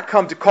 I've not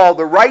come to call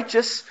the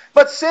righteous,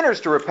 but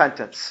sinners to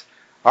repentance.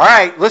 All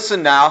right,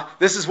 listen now.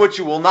 This is what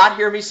you will not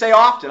hear me say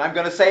often. I'm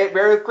going to say it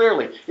very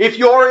clearly. If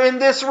you're in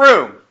this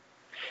room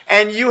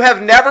and you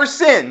have never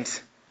sinned,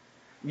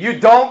 you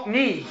don't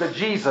need the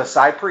Jesus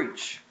I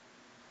preach.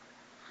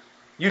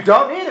 You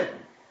don't need it.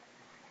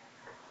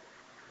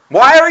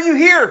 Why are you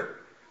here?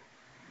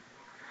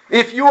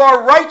 If you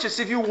are righteous,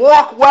 if you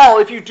walk well,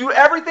 if you do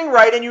everything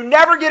right and you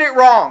never get it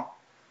wrong,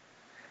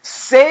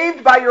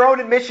 saved by your own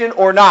admission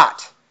or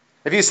not,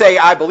 if you say,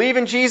 "I believe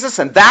in Jesus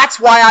and that's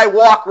why I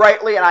walk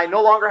rightly and I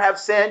no longer have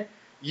sin,"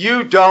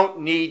 you don't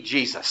need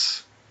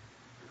Jesus.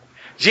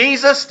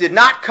 Jesus did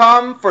not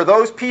come for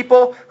those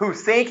people who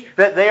think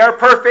that they are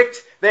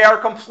perfect, they are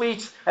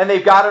complete, and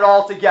they've got it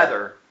all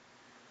together.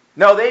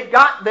 No, they've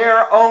got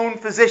their own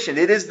physician.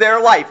 It is their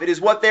life. It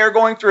is what they're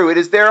going through. It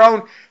is their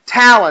own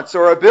talents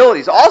or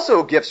abilities.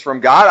 Also gifts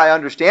from God, I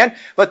understand.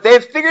 But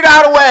they've figured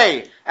out a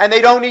way, and they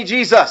don't need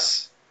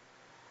Jesus.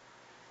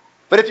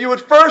 But if you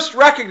would first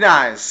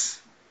recognize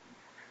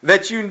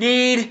that you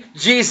need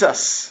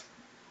Jesus.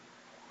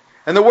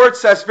 And the Word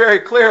says very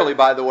clearly,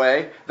 by the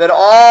way, that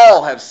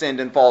all have sinned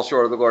and fall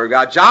short of the glory of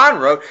God. John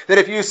wrote that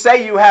if you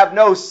say you have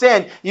no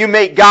sin, you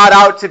make God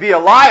out to be a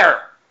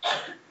liar.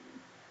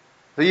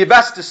 So you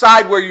best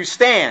decide where you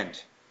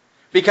stand.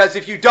 Because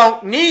if you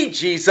don't need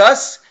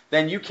Jesus,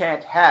 then you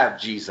can't have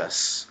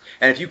Jesus.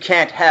 And if you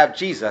can't have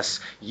Jesus,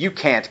 you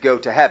can't go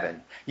to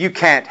heaven. You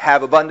can't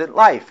have abundant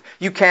life.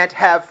 You can't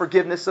have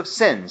forgiveness of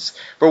sins.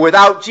 For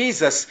without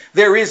Jesus,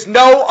 there is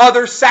no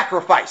other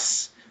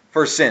sacrifice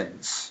for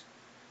sins.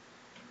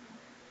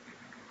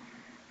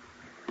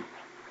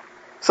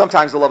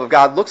 Sometimes the love of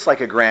God looks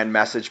like a grand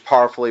message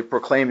powerfully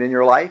proclaimed in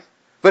your life,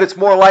 but it's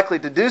more likely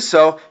to do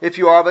so if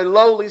you are of a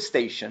lowly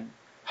station,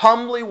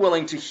 humbly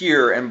willing to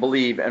hear and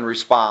believe and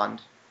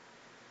respond.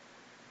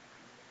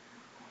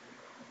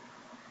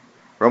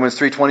 Romans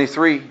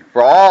 3:23,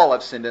 for all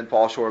have sinned and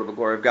fall short of the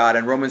glory of God.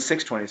 And Romans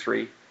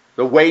 6:23,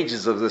 the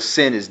wages of the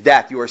sin is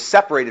death. You are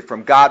separated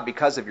from God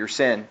because of your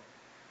sin.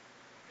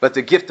 But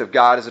the gift of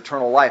God is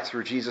eternal life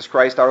through Jesus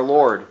Christ our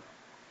Lord.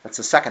 That's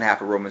the second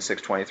half of Romans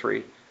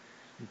 6:23.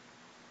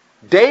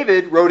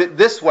 David wrote it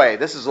this way.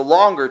 This is a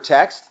longer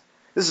text.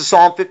 This is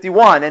Psalm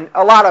 51. And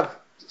a lot of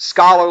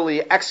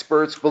scholarly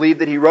experts believe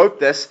that he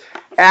wrote this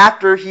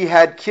after he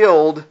had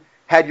killed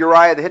had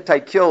Uriah the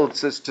Hittite killed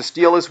to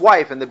steal his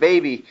wife and the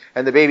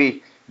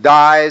baby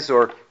dies,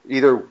 or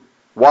either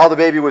while the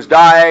baby was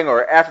dying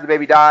or after the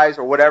baby dies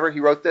or whatever, he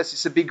wrote this. He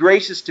said, "Be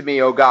gracious to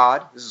me, O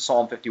God," this is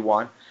Psalm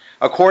 51,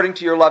 "according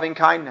to your loving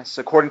kindness,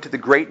 according to the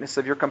greatness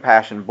of your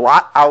compassion,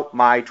 blot out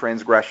my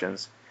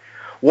transgressions.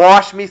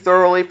 Wash me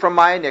thoroughly from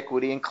my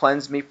iniquity and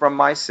cleanse me from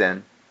my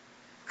sin.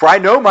 For I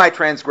know my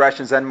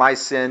transgressions and my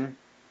sin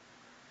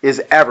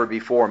is ever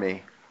before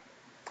me.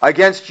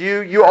 Against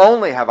you, you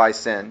only have I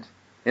sinned."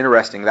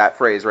 Interesting, that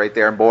phrase right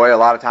there. And boy, a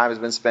lot of time has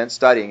been spent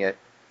studying it.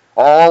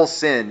 All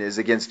sin is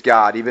against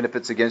God, even if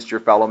it's against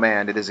your fellow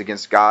man. It is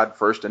against God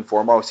first and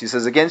foremost. He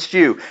says, "Against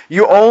you,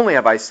 you only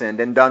have I sinned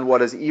and done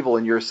what is evil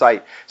in your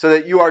sight, so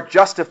that you are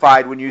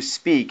justified when you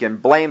speak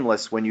and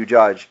blameless when you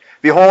judge.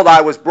 Behold,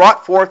 I was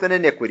brought forth in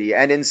iniquity,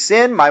 and in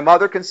sin my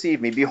mother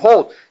conceived me.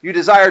 Behold, you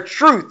desire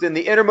truth in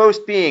the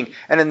innermost being,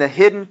 and in the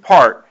hidden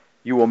part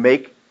you will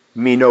make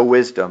me know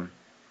wisdom.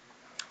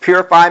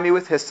 Purify me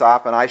with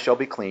hyssop, and I shall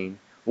be clean.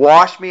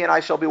 Wash me, and I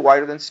shall be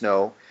whiter than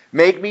snow.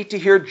 Make me to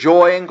hear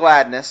joy and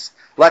gladness.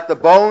 Let the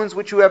bones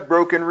which you have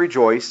broken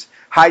rejoice.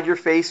 Hide your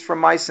face from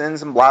my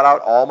sins and blot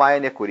out all my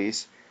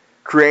iniquities.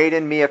 Create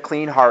in me a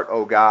clean heart,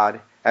 O God,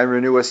 and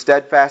renew a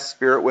steadfast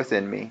spirit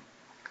within me.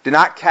 Do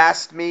not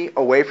cast me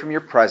away from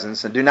your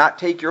presence, and do not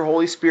take your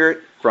Holy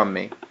Spirit from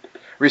me.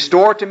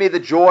 Restore to me the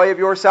joy of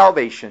your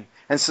salvation,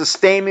 and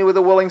sustain me with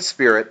a willing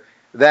spirit.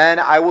 Then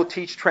I will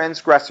teach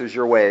transgressors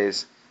your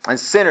ways, and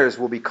sinners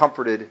will be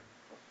converted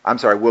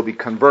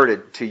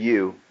to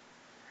you.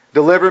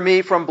 Deliver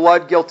me from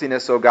blood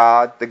guiltiness, O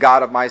God, the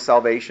God of my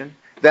salvation.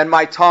 Then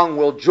my tongue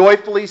will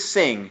joyfully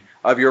sing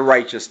of your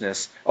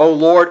righteousness. O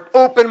Lord,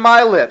 open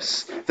my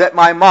lips, that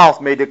my mouth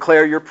may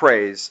declare your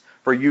praise.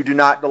 For you do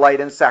not delight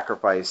in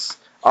sacrifice,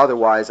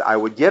 otherwise I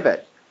would give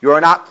it. You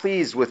are not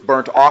pleased with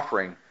burnt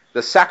offering.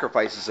 The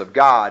sacrifices of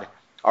God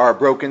are a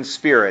broken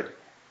spirit,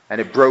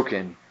 and a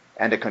broken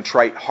and a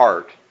contrite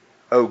heart.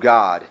 O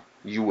God,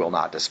 you will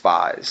not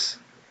despise.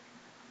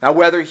 Now,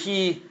 whether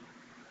he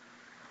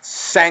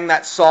sang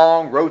that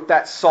song, wrote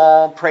that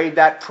psalm, prayed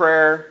that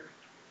prayer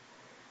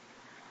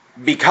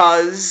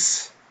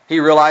because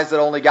he realized that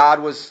only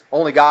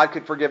God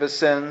could forgive his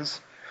sins,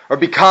 or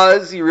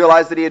because he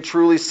realized that he had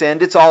truly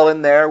sinned, it's all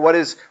in there. What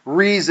his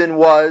reason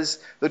was,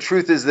 the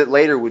truth is that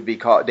later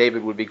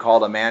David would be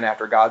called a man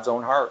after God's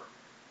own heart.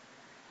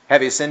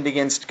 Have you sinned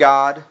against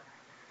God?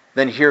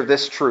 Then hear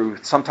this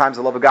truth. Sometimes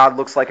the love of God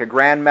looks like a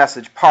grand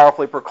message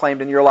powerfully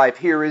proclaimed in your life.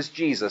 Here is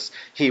Jesus.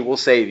 He will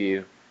save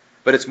you.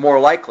 But it's more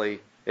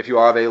likely if you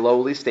are of a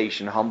lowly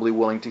station, humbly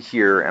willing to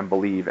hear and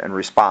believe and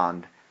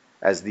respond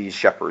as these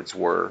shepherds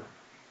were.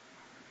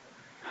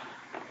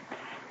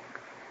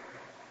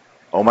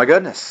 Oh my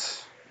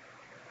goodness.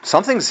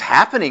 Something's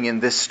happening in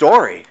this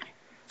story.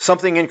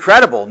 Something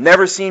incredible,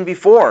 never seen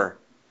before.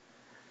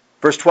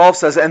 Verse 12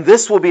 says, "And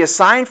this will be a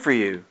sign for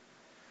you.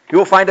 You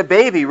will find a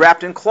baby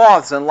wrapped in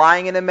cloths and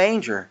lying in a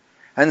manger."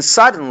 And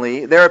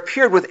suddenly there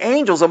appeared with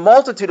angels a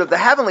multitude of the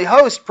heavenly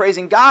host,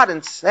 praising God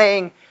and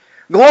saying,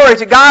 "Glory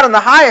to God in the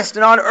highest,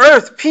 and on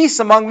earth peace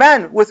among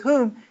men with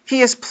whom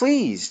he is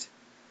pleased."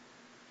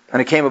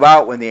 And it came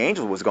about when the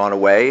angel was gone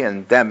away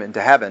and them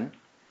into heaven,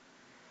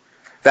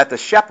 that the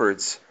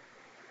shepherds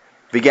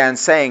began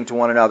saying to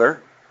one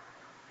another,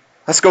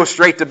 "Let's go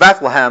straight to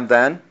Bethlehem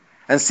then,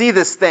 and see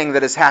this thing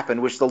that has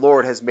happened, which the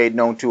Lord has made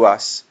known to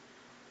us."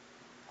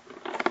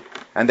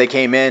 And they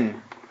came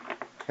in.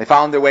 They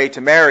found their way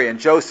to Mary and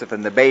Joseph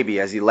and the baby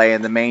as he lay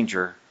in the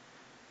manger.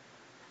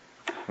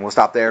 And we'll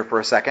stop there for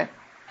a second.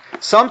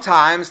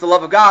 Sometimes the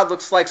love of God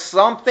looks like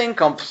something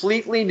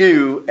completely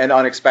new and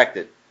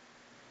unexpected.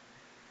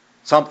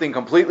 Something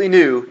completely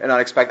new and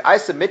unexpected. I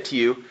submit to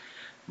you,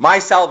 my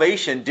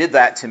salvation did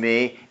that to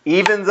me,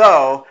 even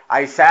though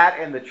I sat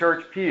in the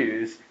church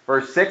pews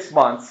for 6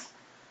 months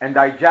and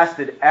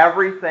digested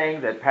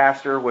everything that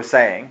Pastor was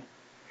saying.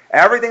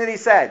 Everything that he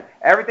said,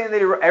 everything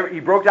that he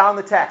broke down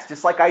the text,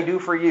 just like I do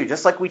for you,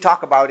 just like we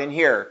talk about in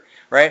here,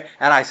 right?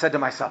 And I said to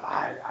myself,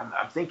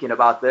 I'm thinking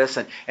about this,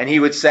 and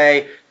he would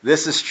say,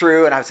 "This is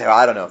true," and I would say, "Well,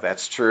 I don't know if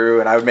that's true,"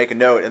 and I would make a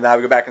note, and then I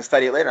would go back and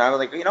study it later, and I was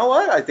like, "You know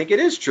what? I think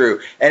it is true."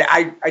 And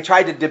I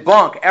tried to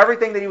debunk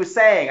everything that he was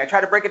saying. I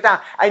tried to break it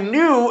down. I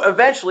knew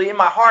eventually in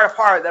my heart of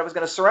heart that I was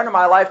going to surrender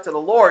my life to the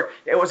Lord.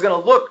 It was going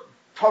to look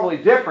totally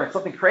different.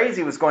 Something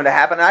crazy was going to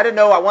happen. And I didn't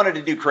know I wanted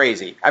to do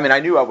crazy. I mean,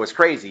 I knew I was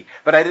crazy,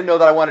 but I didn't know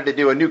that I wanted to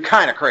do a new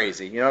kind of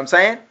crazy. You know what I'm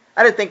saying?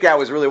 I didn't think that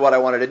was really what I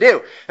wanted to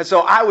do. And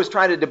so I was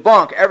trying to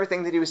debunk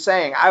everything that he was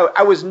saying.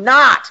 I was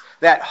not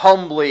that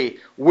humbly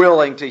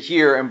willing to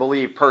hear and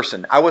believe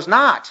person. I was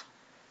not.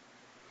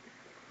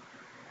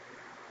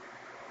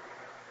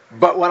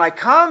 But when I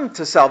come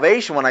to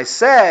salvation, when I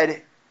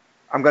said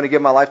I'm going to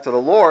give my life to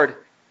the Lord,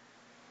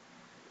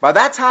 by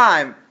that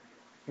time,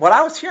 what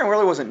I was hearing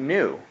really wasn't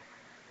new.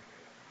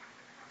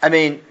 I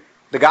mean,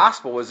 the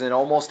gospel was in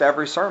almost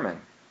every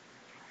sermon.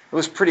 It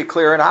was pretty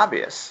clear and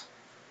obvious.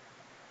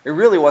 It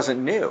really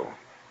wasn't new.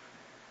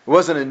 It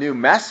wasn't a new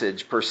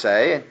message per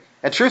se.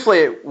 And truthfully,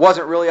 it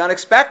wasn't really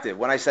unexpected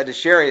when I said to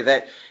Sherry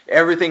that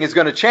everything is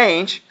going to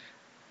change.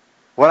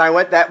 When I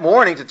went that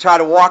morning to try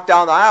to walk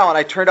down the aisle and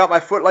I turned out my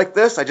foot like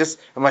this,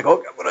 I'm like, oh,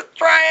 I'm going to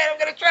try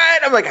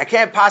it. I'm like, I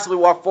can't possibly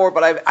walk forward,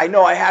 but I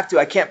know I have to.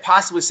 I can't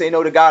possibly say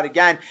no to God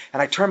again.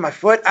 And I turned my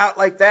foot out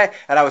like that,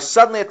 and I was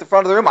suddenly at the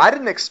front of the room. I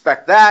didn't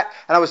expect that.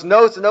 And I was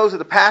nose to nose with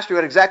the pastor who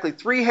had exactly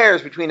 3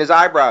 hairs between his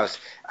eyebrows.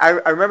 I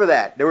remember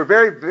that. They were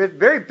very,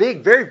 very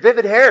big, very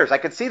vivid hairs. I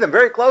could see them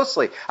very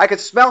closely. I could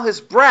smell his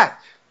breath.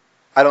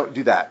 I don't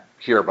do that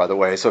here, by the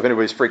way. So if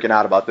anybody's freaking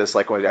out about this,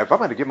 like, if I'm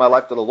going to give my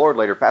life to the Lord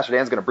later, Pastor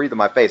Dan's going to breathe in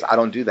my face. I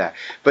don't do that.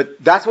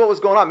 But that's what was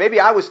going on. Maybe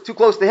I was too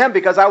close to him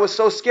because I was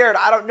so scared.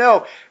 I don't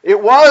know.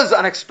 It was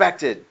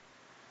unexpected.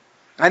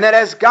 And then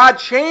as God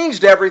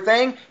changed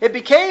everything, it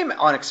became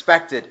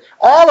unexpected.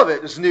 All of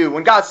it was new.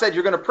 When God said,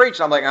 you're going to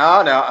preach, I'm like,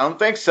 oh, no, I don't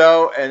think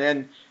so.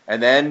 And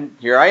then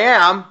here I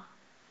am.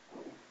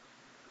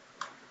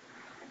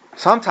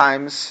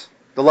 Sometimes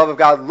the love of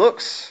God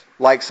looks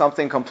like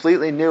something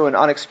completely new and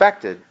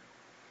unexpected.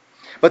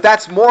 But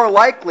that's more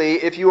likely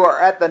if you are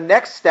at the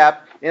next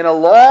step in a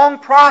long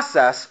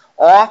process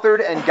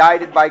authored and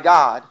guided by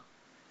God.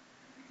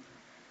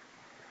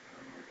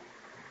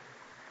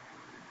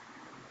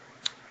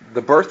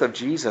 The birth of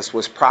Jesus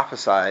was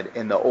prophesied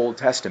in the Old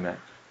Testament.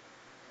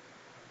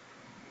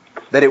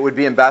 That it would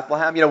be in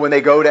Bethlehem. You know, when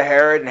they go to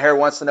Herod and Herod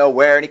wants to know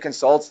where, and he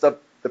consults the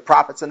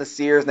prophets and the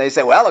seers, and they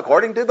say, well,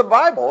 according to the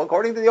Bible,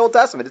 according to the Old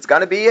Testament, it's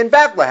going to be in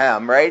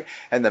Bethlehem, right?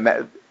 And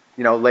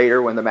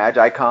later when the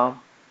Magi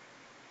come,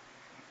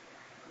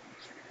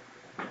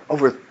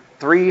 over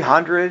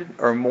 300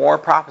 or more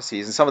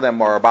prophecies, and some of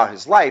them are about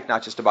his life,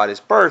 not just about his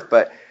birth,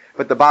 but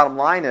the bottom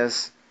line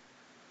is,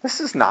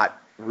 this is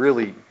not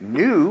really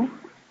new.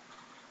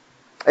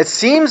 It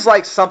seems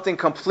like something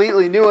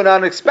completely new and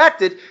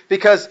unexpected,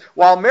 because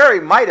while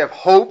Mary might have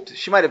hoped,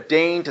 she might have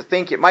deigned to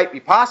think it might be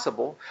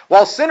possible,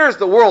 while sinners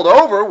the world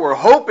over were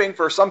hoping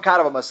for some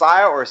kind of a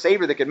Messiah or a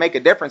Savior that could make a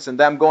difference in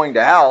them going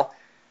to hell,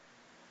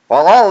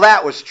 while all of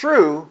that was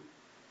true,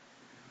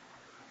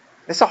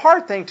 it's a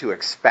hard thing to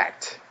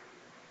expect.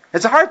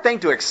 It's a hard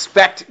thing to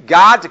expect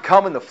God to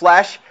come in the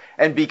flesh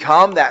and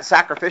become that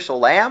sacrificial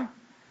lamb,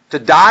 to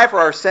die for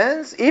our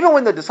sins. Even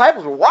when the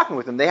disciples were walking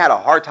with him, they had a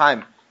hard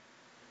time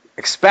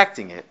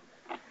expecting it,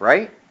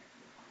 right?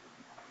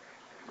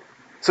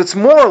 So it's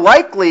more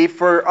likely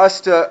for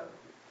us to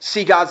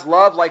see God's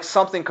love like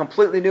something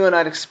completely new and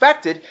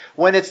unexpected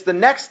when it's the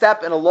next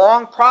step in a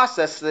long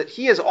process that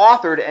he has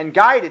authored and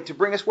guided to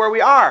bring us where we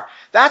are.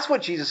 That's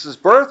what Jesus'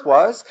 birth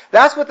was.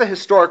 That's what the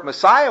historic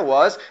Messiah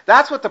was.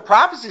 That's what the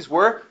prophecies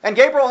were. And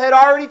Gabriel had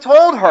already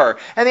told her.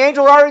 And the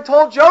angel had already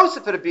told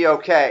Joseph it'd be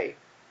okay.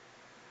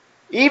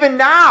 Even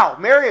now,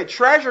 Mary had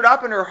treasured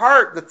up in her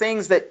heart the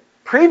things that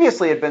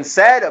previously had been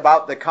said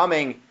about the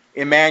coming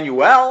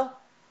Emmanuel.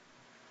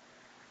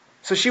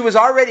 So she was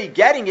already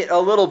getting it a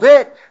little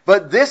bit.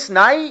 But this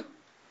night,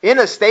 in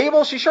a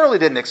stable, she surely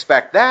didn't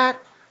expect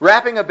that.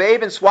 Wrapping a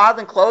babe in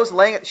swaddling clothes and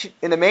laying it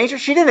in the manger,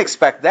 she didn't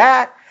expect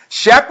that.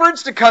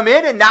 Shepherds to come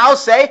in and now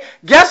say,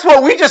 guess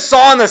what we just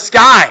saw in the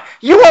sky?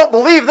 You won't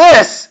believe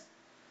this.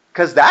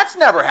 Because that's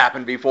never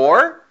happened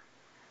before.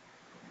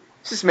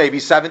 She's maybe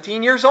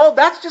 17 years old.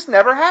 That's just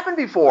never happened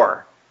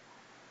before.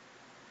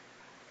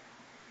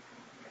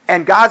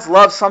 And God's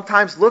love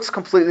sometimes looks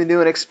completely new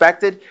and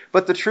expected,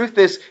 but the truth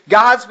is,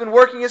 God's been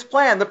working his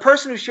plan. The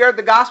person who shared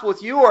the gospel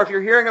with you, or if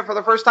you're hearing it for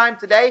the first time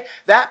today,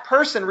 that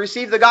person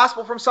received the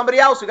gospel from somebody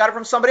else, who got it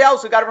from somebody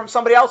else, who got it from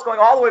somebody else, going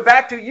all the way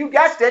back to, you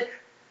guessed it,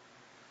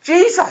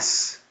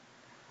 Jesus.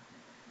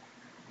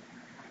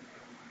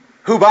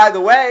 Who, by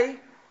the way,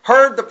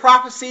 heard the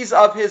prophecies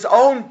of his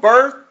own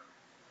birth,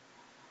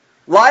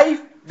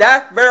 life,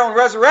 death, burial, and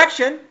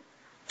resurrection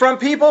from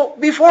people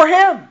before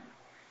him.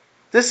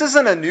 This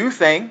isn't a new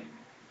thing.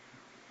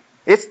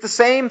 It's the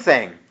same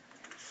thing.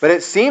 But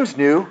it seems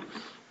new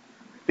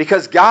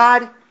because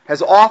God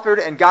has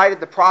authored and guided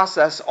the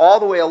process all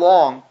the way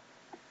along.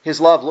 His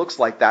love looks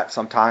like that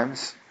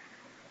sometimes.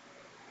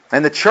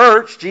 And the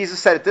church, Jesus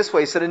said it this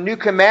way. He said a new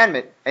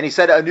commandment. And he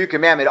said a new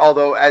commandment,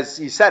 although as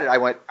he said it,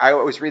 I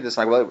always read this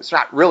and well, it's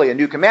not really a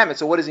new commandment.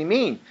 So what does he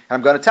mean? And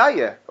I'm going to tell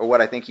you what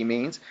I think he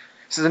means.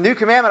 He says, a new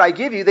commandment I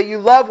give you, that you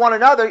love one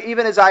another,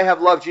 even as I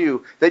have loved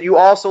you, that you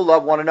also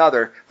love one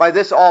another. By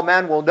this all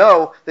men will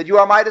know that you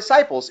are my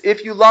disciples,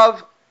 if you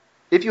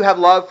have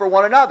love for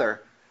one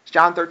another. It's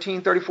John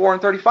 13, 34,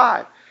 and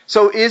 35.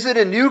 So is it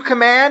a new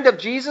command of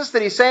Jesus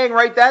that he's saying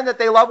right then that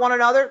they love one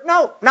another?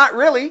 No, not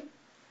really.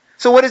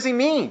 So what does he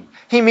mean?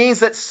 He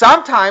means that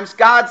sometimes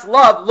God's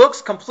love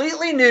looks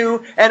completely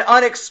new and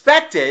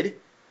unexpected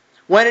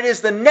when it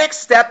is the next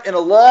step in a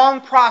long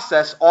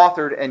process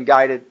authored and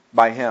guided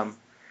by him.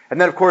 And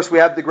then, of course, we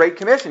have the Great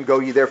Commission. Go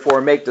ye therefore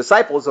and make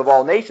disciples of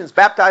all nations,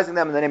 baptizing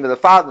them in the name of the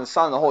Father, and the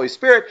Son, and the Holy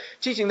Spirit,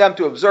 teaching them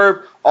to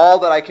observe all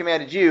that I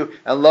commanded you.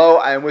 And lo,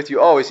 I am with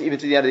you always, even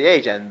to the end of the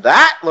age. And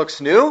that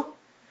looks new,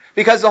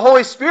 because the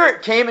Holy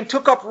Spirit came and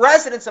took up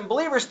residence in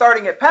believers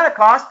starting at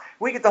Pentecost.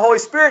 We get the Holy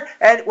Spirit,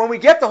 and when we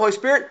get the Holy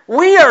Spirit,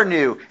 we are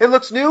new. It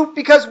looks new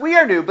because we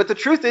are new. But the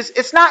truth is,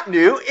 it's not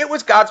new. It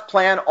was God's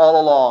plan all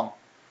along.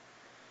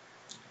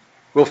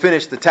 We'll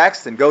finish the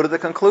text and go to the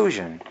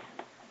conclusion.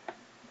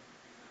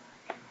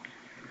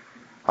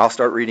 I'll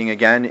start reading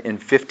again in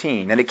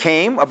 15. And it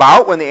came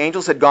about when the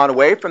angels had gone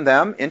away from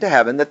them into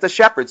heaven that the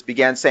shepherds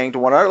began saying to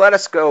one another, "Let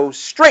us go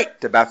straight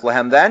to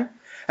Bethlehem then,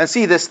 and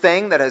see this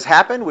thing that has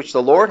happened, which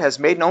the Lord has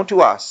made known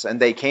to us." And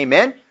they came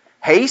in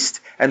haste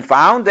and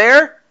found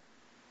their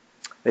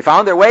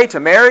way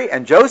to Mary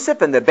and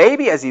Joseph and the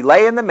baby as he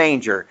lay in the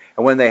manger.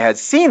 And when they had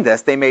seen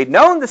this, they made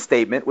known the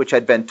statement which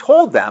had been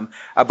told them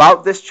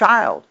about this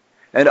child.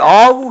 And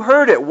all who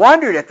heard it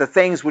wondered at the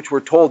things which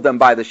were told them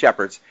by the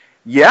shepherds.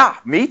 Yeah,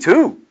 me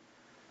too.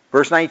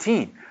 Verse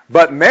 19.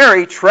 But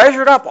Mary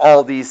treasured up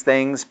all these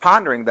things,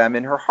 pondering them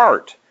in her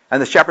heart. And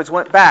the shepherds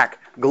went back,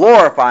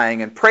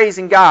 glorifying and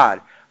praising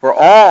God for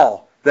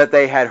all that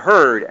they had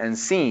heard and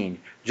seen,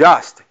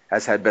 just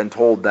as had been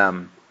told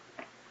them.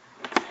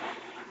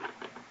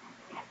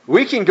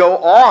 We can go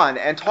on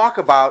and talk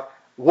about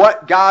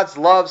what God's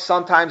love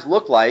sometimes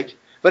looked like,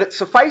 but it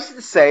suffices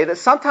to say that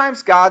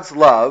sometimes God's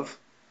love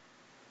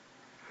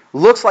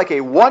looks like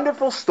a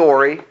wonderful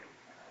story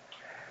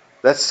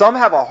that some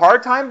have a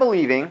hard time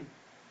believing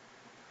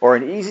or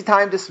an easy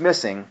time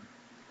dismissing,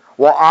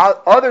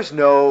 while others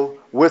know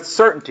with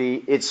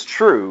certainty it's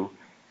true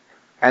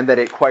and that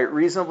it quite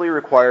reasonably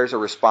requires a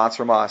response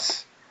from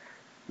us.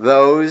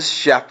 Those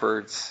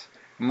shepherds,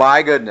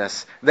 my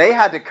goodness, they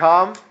had to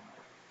come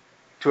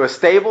to a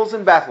stables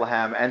in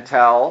Bethlehem and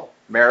tell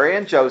Mary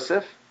and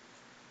Joseph.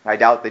 I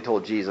doubt they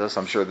told Jesus.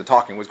 I'm sure the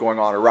talking was going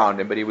on around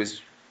him, but he was,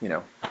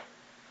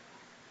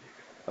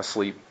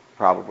 asleep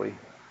probably.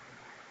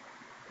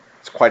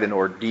 It's quite an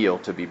ordeal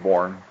to be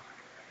born.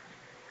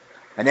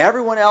 And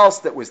everyone else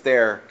that was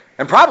there,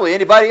 and probably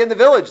anybody in the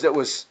village it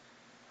was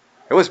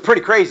a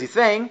pretty crazy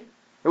thing.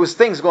 There was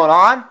things going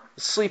on.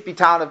 The sleepy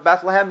town of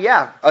Bethlehem,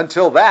 yeah,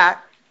 until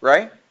that,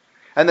 right?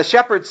 And the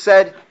shepherds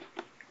said,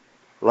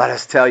 "Let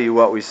us tell you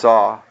what we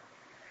saw."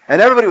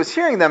 And everybody was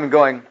hearing them and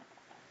going,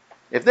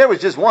 "If there was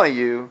just one of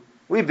you,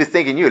 we'd be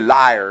thinking you a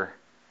liar.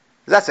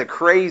 That's a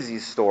crazy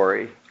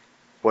story,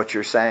 what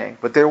you're saying."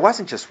 But there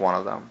wasn't just one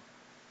of them.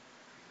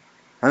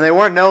 And they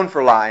weren't known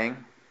for lying.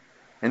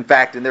 In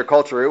fact, in their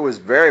culture, it was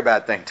a very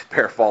bad thing to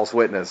bear false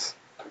witness.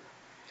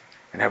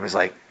 And everybody's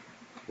like,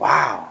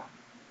 wow,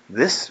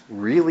 this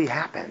really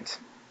happened.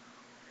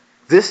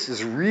 This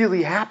is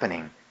really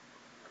happening.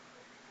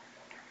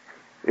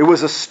 It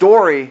was a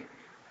story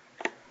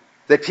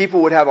that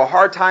people would have a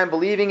hard time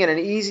believing and an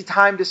easy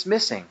time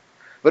dismissing.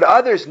 But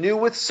others knew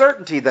with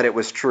certainty that it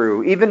was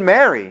true. Even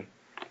Mary,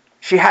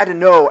 she had to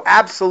know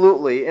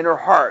absolutely in her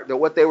heart that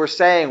what they were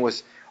saying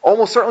was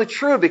almost certainly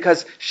true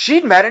because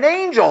she'd met an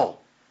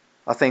angel,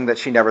 a thing that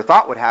she never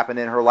thought would happen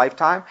in her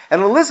lifetime.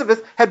 And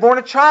Elizabeth had borne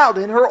a child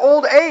in her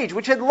old age,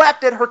 which had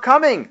leapt at her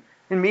coming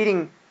in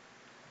meeting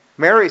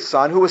Mary's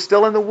son, who was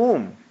still in the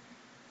womb.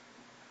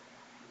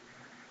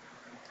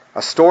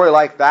 A story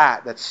like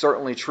that, that's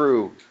certainly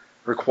true,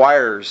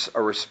 requires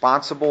a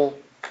responsible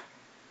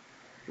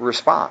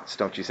response,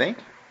 don't you think?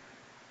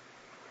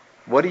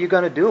 What are you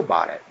going to do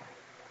about it?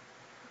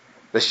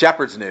 The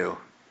shepherds knew.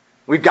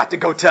 We've got to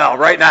go tell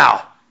right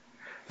now.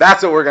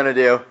 That's what we're going to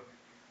do.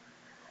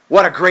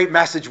 What a great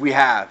message we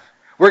have.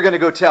 We're going to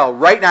go tell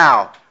right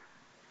now.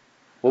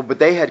 Well, but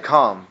they had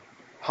come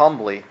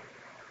humbly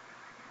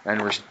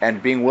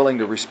and being willing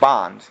to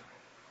respond.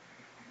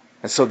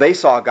 And so they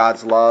saw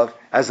God's love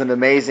as an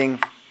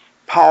amazing,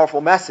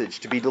 powerful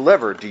message to be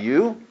delivered. Do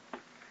you?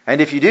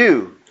 And if you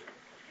do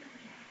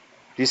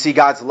you see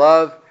God's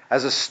love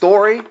as a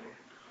story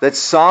that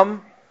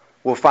some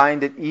will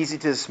find it easy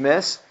to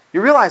dismiss?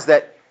 You realize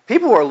that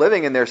people who are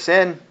living in their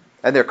sin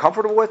and they're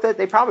comfortable with it,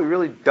 they probably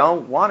really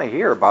don't want to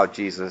hear about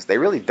Jesus. They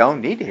really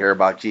don't need to hear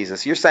about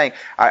Jesus. You're saying,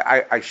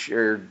 I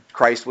shared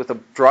Christ with a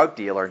drug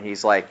dealer, and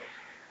he's like,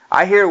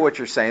 I hear what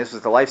you're saying. This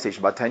was the Life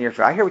Station about 10 years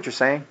ago. I hear what you're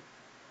saying.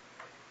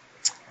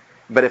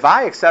 But if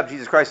I accept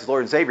Jesus Christ as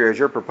Lord and Savior, as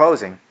you're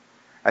proposing,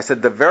 I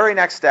said the very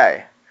next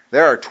day,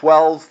 there are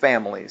 12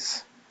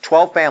 families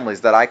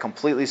that I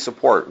completely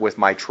support with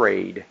my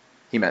trade.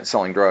 He meant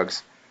selling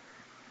drugs.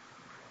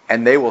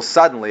 And they will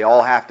suddenly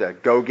all have to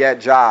go get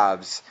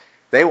jobs.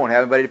 They won't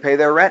have anybody to pay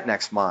their rent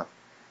next month.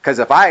 Because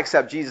if I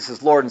accept Jesus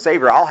as Lord and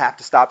Savior, I'll have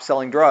to stop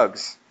selling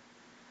drugs.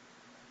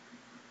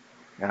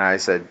 And I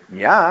said,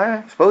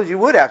 yeah, I suppose you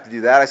would have to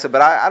do that. I said,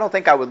 but I don't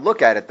think I would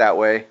look at it that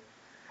way.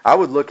 I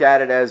would look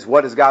at it as,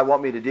 what does God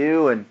want me to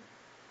do? And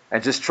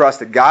just trust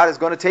that God is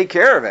going to take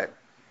care of it.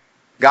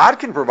 God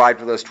can provide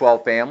for those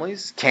 12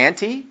 families, can't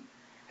He?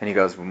 And he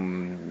goes,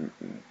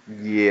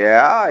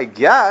 yeah, I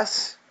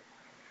guess.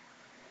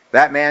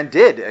 That man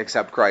did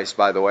accept Christ,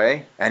 by the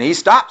way, and he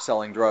stopped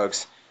selling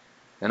drugs.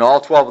 And all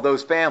 12 of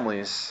those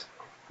families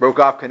broke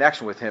off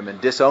connection with him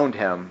and disowned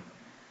him.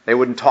 They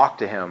wouldn't talk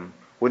to him,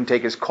 wouldn't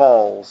take his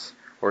calls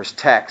or his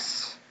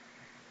texts.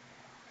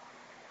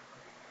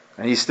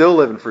 And he's still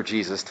living for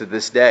Jesus to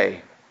this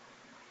day.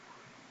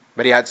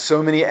 But he had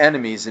so many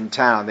enemies in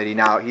town that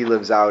he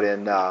lives out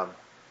in, I'll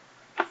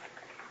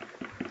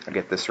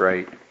get this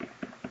right,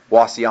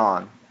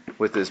 Wauseon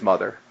with his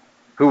mother,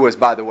 who was,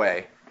 by the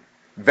way,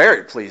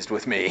 very pleased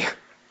with me.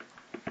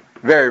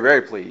 Very,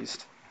 very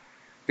pleased.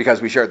 because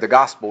we shared the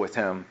gospel with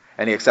him,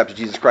 and he accepted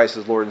Jesus Christ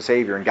as Lord and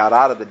Savior and got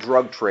out of the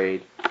drug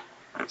trade.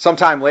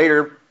 Sometime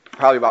later,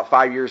 probably about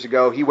 5 years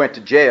ago, he went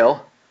to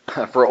jail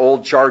for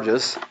old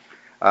charges.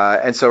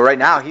 And so right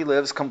now, he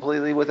lives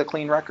completely with a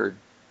clean record.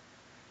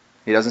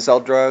 He doesn't sell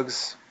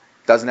drugs,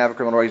 doesn't have a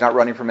criminal record, he's not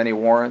running from any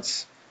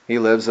warrants. He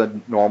lives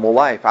a normal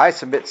life. I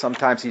submit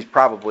sometimes he's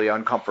probably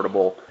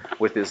uncomfortable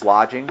with his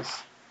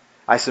lodgings.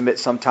 I submit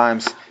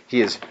sometimes he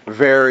is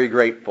very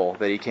grateful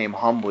that he came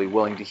humbly,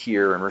 willing to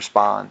hear and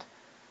respond.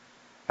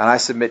 And I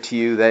submit to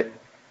you that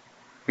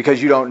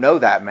because you don't know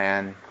that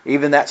man,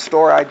 even that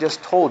story I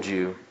just told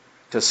you,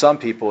 to some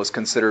people is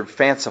considered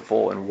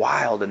fanciful and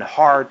wild and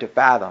hard to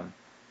fathom.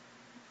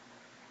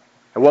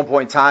 At one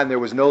point in time, there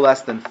was no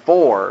less than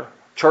 4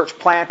 church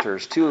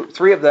planters,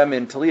 3 of them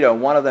in Toledo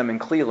and 1 of them in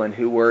Cleveland,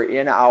 who were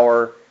in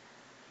our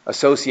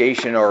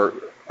association or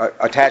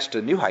attached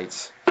to New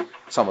Heights,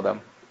 some of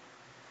them,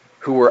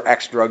 who were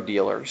ex-drug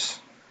dealers.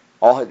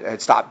 All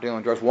had stopped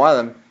dealing drugs. One of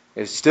them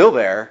is still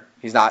there.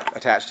 He's not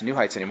attached to New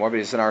Heights anymore, but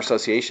he's in our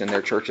association.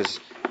 Their churches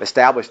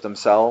established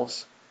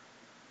themselves,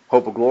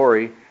 Hope of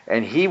Glory,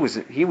 and he was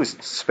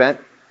spent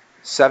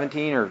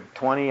 17 or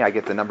 20, I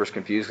get the numbers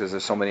confused because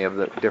there's so many of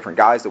the different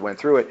guys that went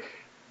through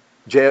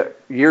it,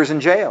 years in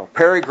jail.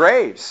 Perry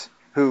Graves,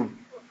 who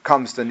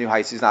comes to New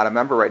Heights, he's not a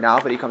member right now,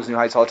 but he comes to New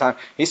Heights all the time.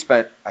 He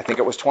spent, I think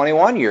it was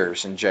 21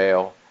 years in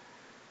jail.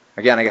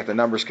 Again, I get the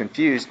numbers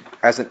confused.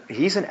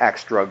 He's an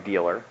ex-drug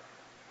dealer.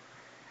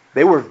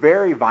 They were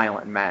very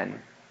violent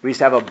men. We used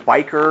to have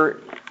a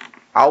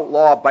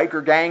outlaw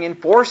biker gang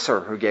enforcer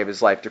who gave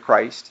his life to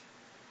Christ.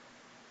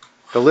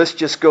 The list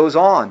just goes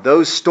on.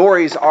 Those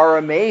stories are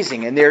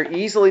amazing, and they're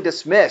easily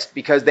dismissed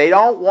because they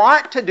don't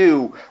want to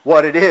do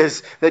what it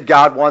is that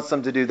God wants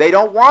them to do. They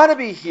don't want to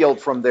be healed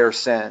from their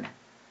sin.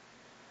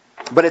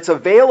 But it's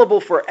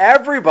available for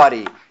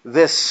everybody,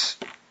 this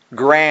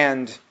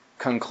grand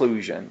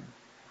conclusion.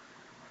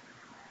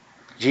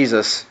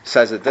 Jesus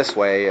says it this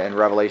way in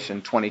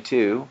Revelation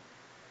 22.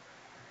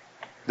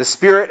 The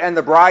Spirit and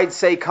the bride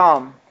say,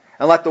 "Come,"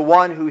 and let the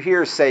one who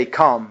hears say,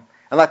 "Come,"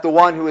 and let the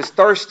one who is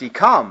thirsty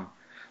come.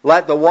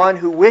 Let the one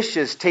who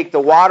wishes take the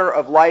water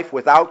of life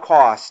without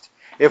cost.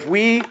 If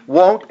we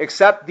won't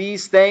accept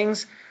these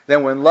things,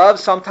 then when love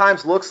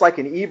sometimes looks like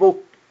an evil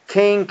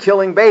king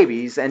killing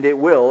babies, and it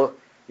will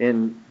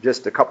in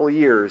just a couple of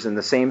years in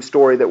the same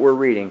story that we're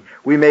reading,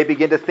 we may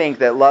begin to think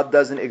that love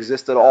doesn't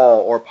exist at all,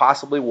 or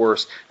possibly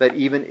worse, that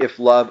even if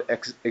love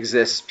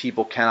exists,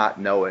 people cannot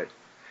know it.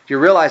 If you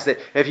realize that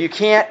if you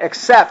can't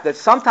accept that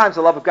sometimes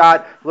the love of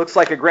God looks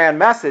like a grand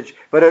message,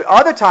 but at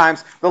other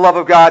times the love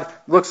of God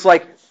looks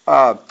like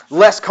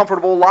less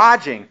comfortable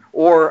lodging,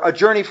 or a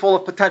journey full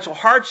of potential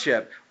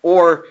hardship,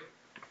 or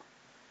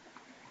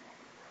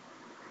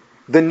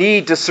the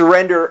need to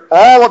surrender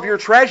all of your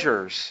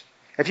treasures.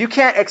 If you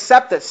can't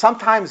accept that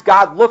sometimes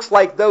God looks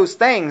like those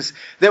things,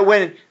 that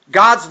when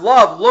God's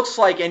love looks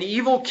like an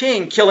evil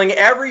king killing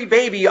every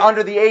baby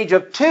under the age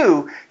of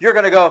 2, you're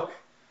going to go,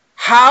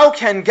 how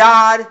can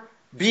God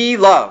be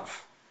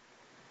love?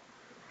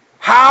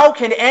 How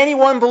can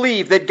anyone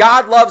believe that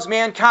God loves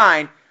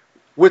mankind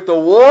with the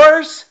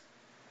wars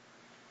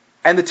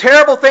and the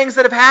terrible things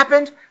that have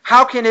happened?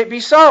 How can it be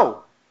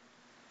so?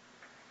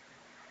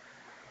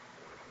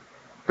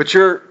 But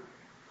you're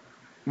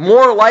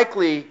more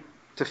likely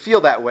to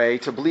feel that way,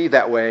 to believe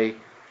that way,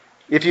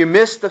 if you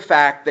miss the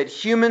fact that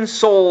human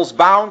souls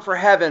bound for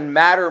heaven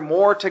matter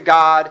more to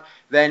God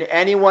than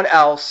anyone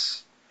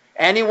else,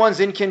 anyone's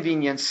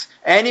inconvenience,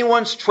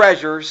 anyone's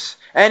treasures,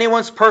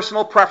 anyone's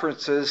personal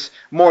preferences,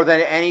 more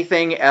than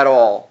anything at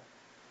all.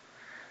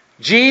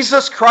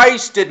 Jesus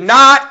Christ did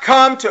not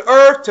come to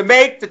earth to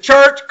make the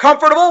church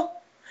comfortable.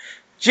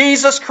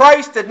 Jesus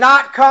Christ did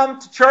not come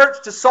to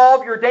church to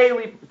solve your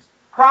daily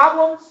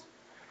problems.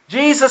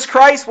 Jesus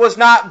Christ was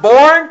not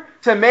born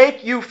to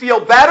make you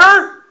feel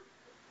better.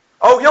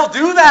 Oh, He'll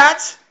do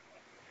that.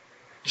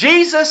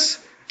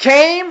 Jesus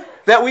came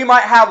that we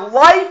might have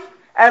life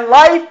and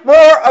life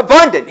more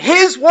abundant.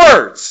 His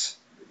words.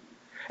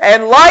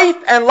 And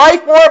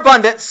life more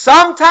abundant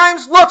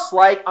sometimes looks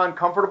like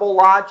uncomfortable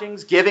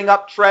lodgings, giving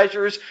up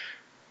treasures,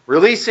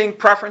 releasing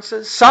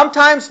preferences.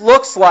 Sometimes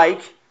looks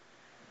like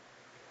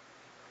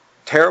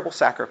terrible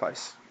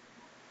sacrifice.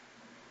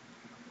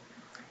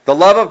 The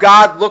love of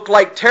God looked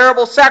like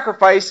terrible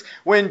sacrifice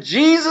when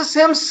Jesus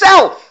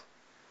Himself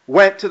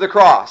went to the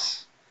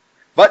cross.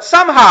 But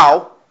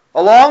somehow,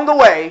 along the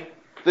way,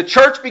 the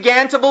church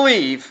began to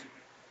believe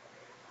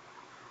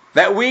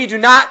that we do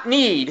not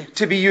need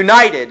to be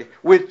united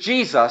with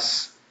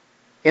Jesus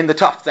in the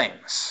tough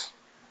things,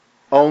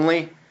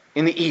 only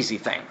in the easy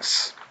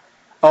things,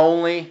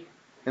 only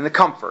in the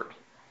comfort,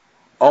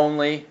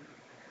 only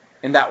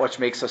in that which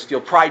makes us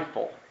feel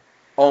prideful,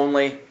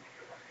 only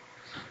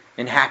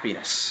in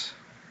happiness.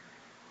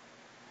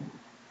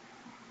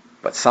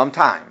 But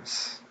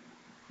sometimes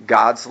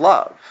God's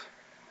love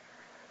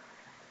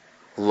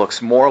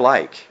looks more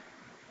like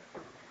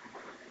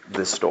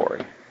this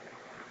story.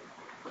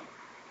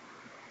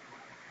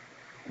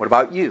 What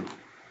about you?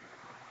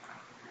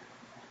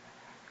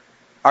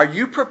 Are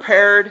you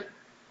prepared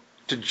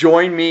to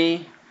join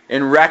me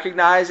in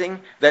recognizing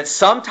that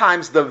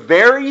sometimes the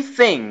very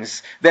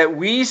things that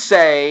we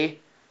say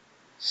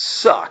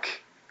suck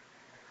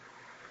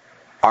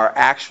are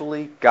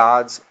actually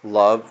God's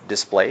love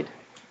displayed?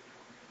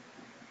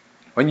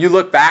 When you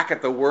look back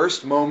at the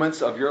worst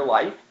moments of your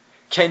life,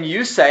 can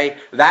you say,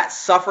 that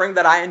suffering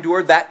that I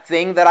endured, that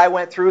thing that I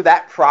went through,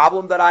 that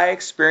problem that I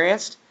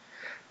experienced,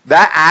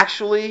 that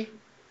actually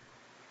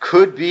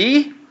could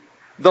be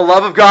the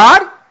love of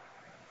God?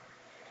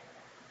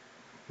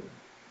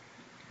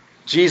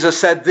 Jesus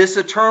said, this is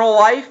eternal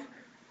life,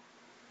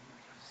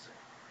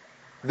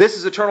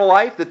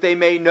 that they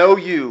may know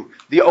you,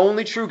 the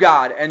only true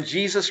God, and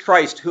Jesus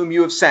Christ, whom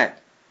you have sent.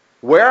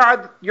 Where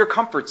are your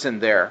comforts in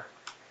there?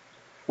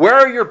 Where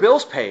are your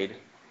bills paid?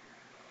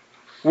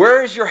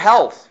 Where is your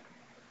health?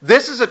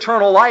 This is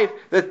eternal life,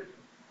 that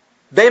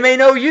they may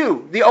know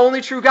you, the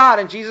only true God,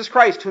 and Jesus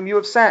Christ, whom you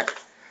have sent.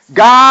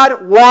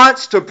 God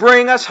wants to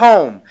bring us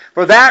home.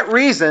 For that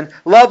reason,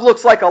 love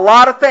looks like a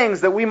lot of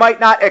things that we might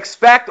not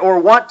expect or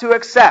want to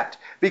accept,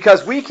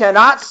 because we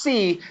cannot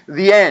see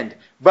the end.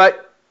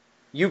 But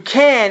you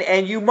can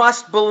and you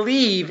must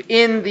believe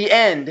in the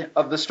end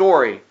of the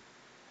story.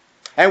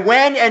 And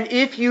when and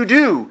if you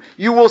do,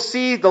 you will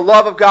see the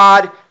love of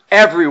God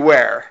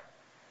everywhere.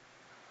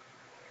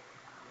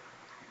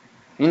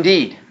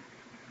 Indeed,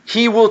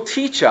 He will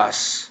teach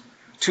us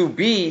to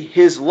be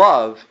His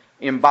love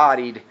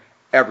embodied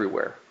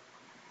everywhere.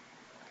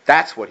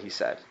 That's what He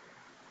said.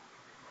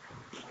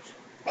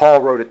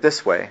 Paul wrote it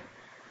this way: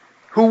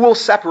 who will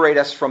separate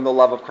us from the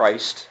love of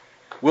Christ?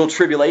 Will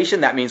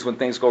tribulation, that means when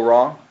things go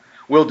wrong,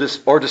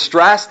 or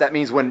distress, that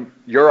means when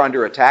you're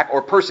under attack,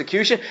 or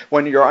persecution,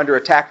 when you're under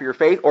attack for your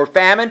faith, or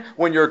famine,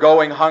 when you're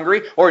going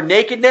hungry, or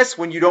nakedness,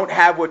 when you don't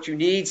have what you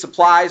need,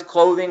 supplies,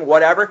 clothing,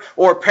 whatever,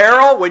 or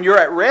peril, when you're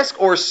at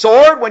risk, or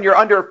sword, when you're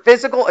under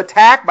physical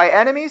attack by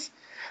enemies?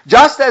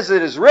 Just as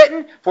it is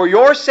written, for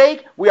your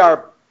sake we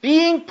are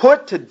being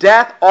put to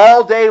death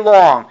all day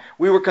long.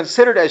 We were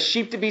considered as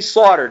sheep to be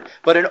slaughtered.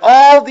 But in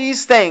all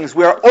these things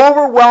we are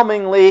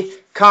overwhelmingly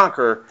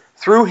conquered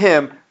through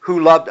Him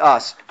who loved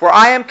us. For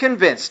I am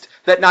convinced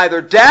that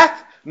neither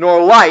death,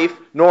 nor life,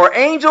 nor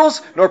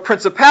angels, nor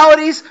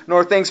principalities,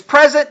 nor things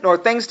present, nor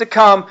things to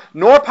come,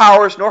 nor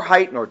powers, nor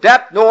height, nor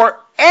depth, nor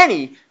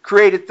any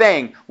created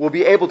thing will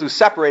be able to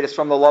separate us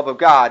from the love of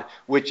God,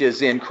 which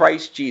is in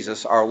Christ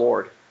Jesus our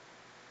Lord.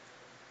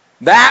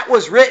 That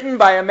was written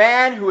by a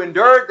man who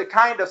endured the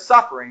kind of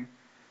suffering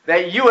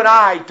that you and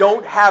I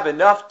don't have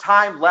enough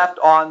time left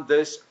on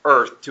this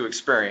earth to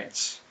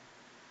experience.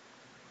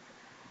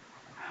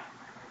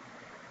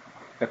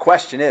 The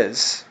question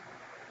is,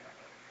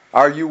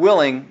 are you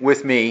willing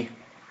with me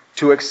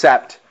to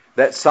accept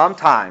that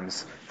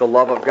sometimes the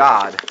love of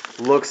God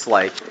looks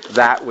like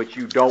that which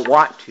you don't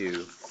want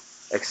to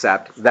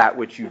accept, that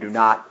which you do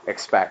not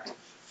expect?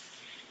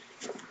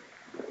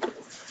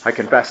 I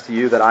confess to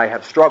you that I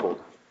have struggled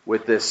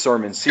with this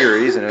sermon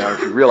series, and I don't know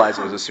if you realize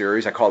it was a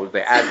series. I called it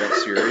the Advent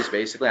series,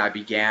 basically. I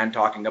began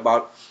talking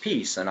about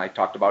peace, and I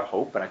talked about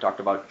hope, and I talked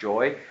about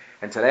joy,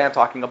 and today I'm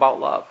talking about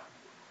love.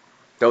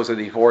 Those are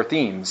the 4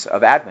 themes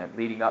of Advent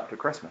leading up to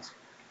Christmas.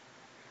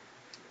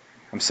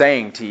 I'm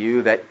saying to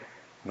you that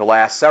the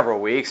last several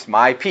weeks,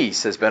 my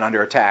peace has been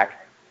under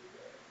attack.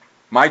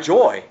 My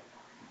joy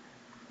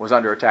was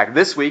under attack.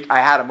 This week, I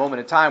had a moment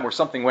in time where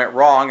something went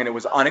wrong, and it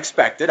was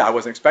unexpected. I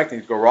wasn't expecting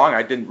it to go wrong.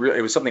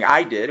 It was something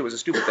I did. It was a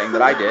stupid thing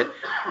that I did.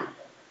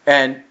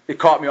 And it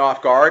caught me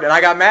off guard, and I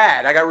got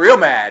mad. I got real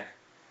mad.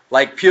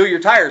 Like peel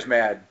your tires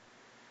mad.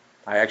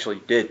 I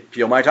actually did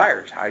peel my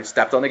tires. I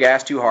stepped on the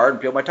gas too hard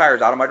and peeled my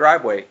tires out of my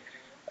driveway,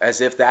 as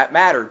if that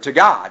mattered to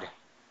God.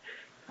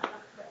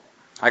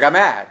 I got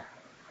mad.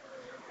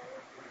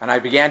 And I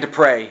began to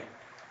pray.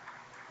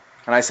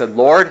 And I said,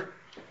 Lord,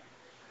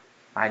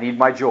 I need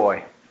my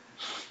joy.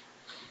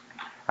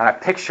 And I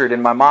pictured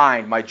in my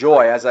mind my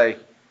joy, as I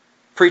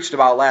preached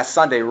about last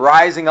Sunday,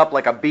 rising up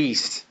like a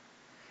beast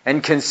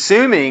and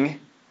consuming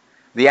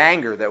the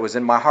anger that was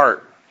in my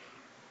heart,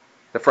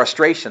 the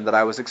frustration that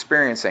I was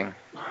experiencing.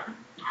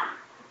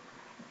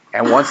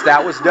 And once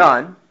that was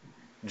done,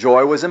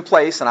 joy was in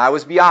place and I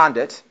was beyond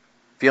it,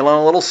 feeling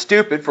a little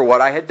stupid for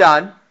what I had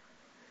done.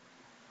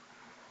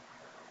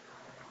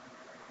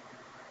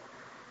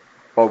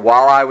 But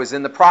while I was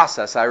in the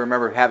process, I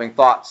remember having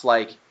thoughts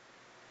like,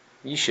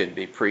 you shouldn't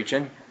be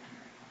preaching.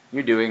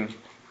 You're doing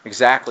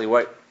exactly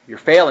what you're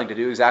failing to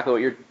do, exactly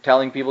what you're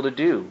telling people to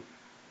do.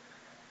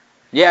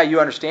 Yeah, you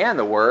understand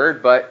the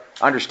word, but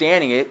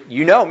understanding it,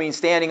 means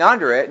standing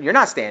under it, and you're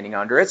not standing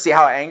under it. See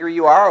how angry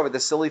you are over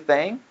this silly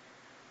thing?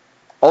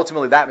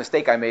 Ultimately, that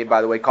mistake I made,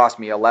 by the way, cost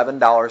me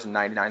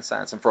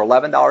 $11.99. And for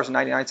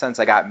 $11.99,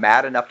 I got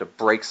mad enough to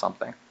break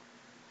something.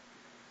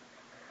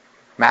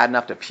 Mad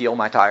enough to peel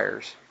my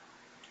tires.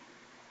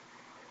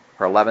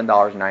 For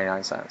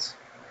 $11.99.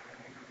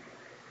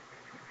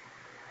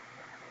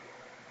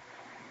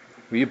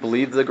 Will you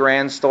believe the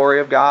grand story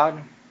of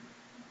God?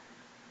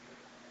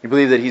 You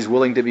believe that He's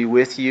willing to be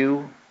with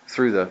you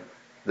through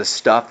the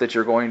stuff that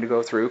you're going to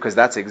go through? Because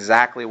that's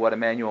exactly what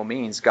Emmanuel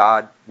means,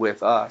 God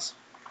with us.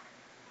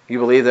 You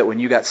believe that when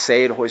you got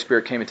saved, the Holy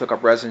Spirit came and took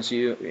up residence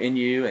in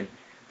you, and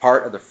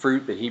part of the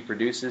fruit that He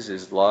produces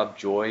is love,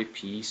 joy,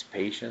 peace,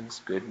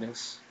 patience,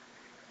 goodness?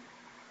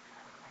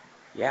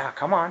 Yeah,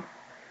 come on.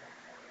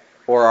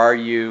 Or are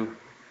you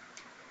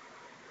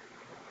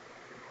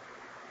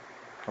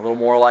a little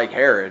more like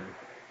Herod?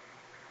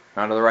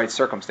 Under the right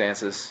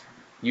circumstances,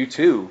 you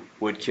too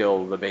would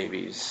kill the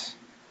babies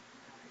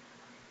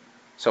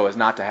so as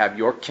not to have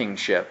your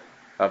kingship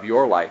of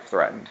your life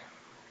threatened.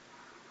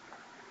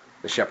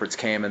 The shepherds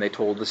came and they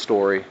told the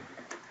story,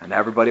 and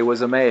everybody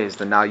was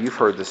amazed. And now you've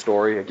heard the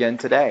story again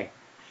today.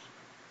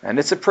 And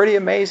it's a pretty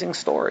amazing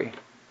story.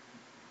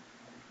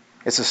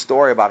 It's a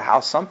story about how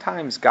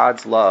sometimes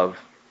God's love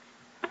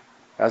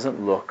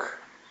doesn't look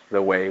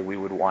the way we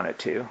would want it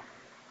to.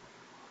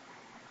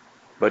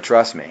 But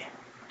trust me,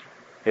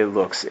 it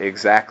looks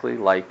exactly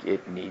like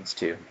it needs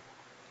to,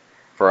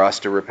 for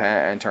us to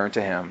repent and turn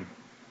to Him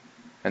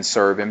and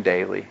serve Him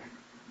daily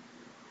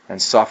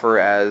and suffer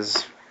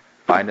as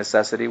by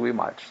necessity we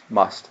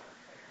must,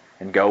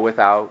 and go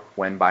without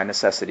when by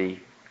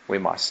necessity we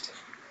must,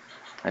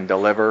 and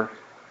deliver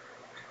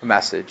a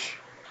message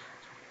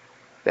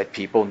that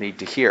people need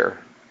to hear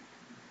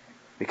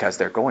because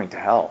they're going to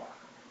hell.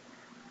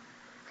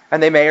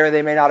 And they may or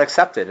they may not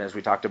accept it. As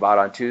we talked about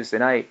on Tuesday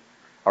night,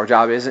 our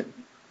job isn't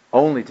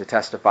only to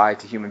testify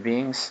to human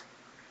beings.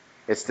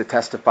 It's to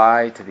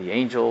testify to the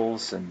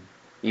angels and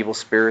evil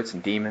spirits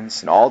and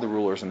demons and all the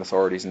rulers and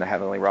authorities in the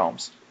heavenly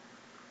realms.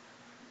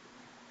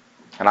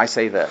 And I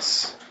say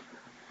this,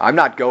 I'm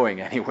not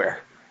going anywhere.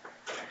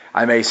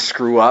 I may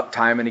screw up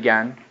time and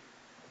again,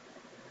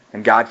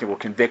 and God will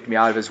convict me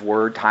out of His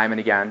word time and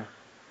again.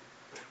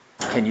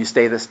 Can you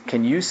say this?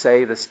 Can you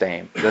say the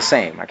same? The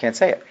same. I can't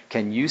say it.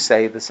 Can you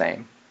say the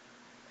same?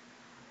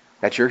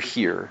 That you're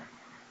here,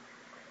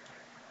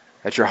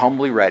 that you're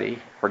humbly ready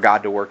for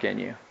God to work in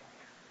you,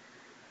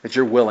 that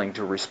you're willing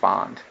to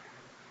respond,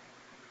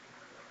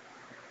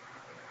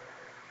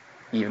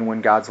 even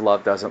when God's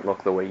love doesn't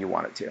look the way you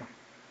want it to.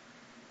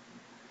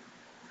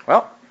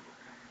 Well,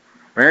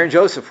 Mary and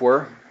Joseph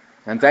were,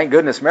 and thank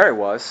goodness Mary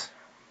was,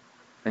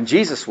 and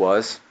Jesus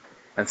was,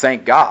 and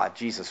thank God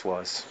Jesus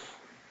was,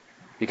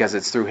 because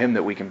it's through Him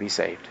that we can be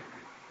saved.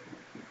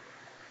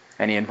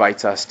 And He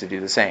invites us to do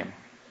the same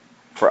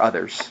for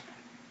others,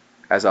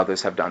 as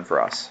others have done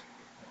for us.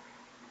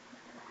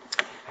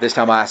 This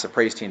time I ask the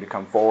praise team to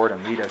come forward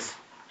and lead us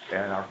in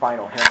our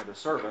final hymn of the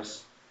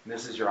service. And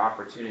this is your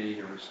opportunity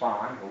to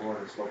respond. The Lord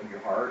has spoken to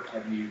your heart.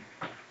 Have you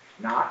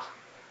not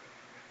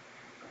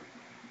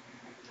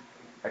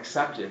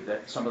accepted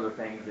that some of the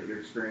things that you're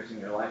experiencing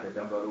in your life that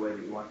don't go the way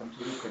that you want them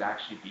to could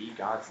actually be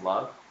God's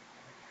love?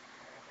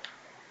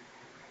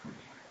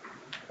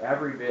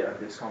 Every bit of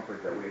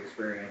discomfort that we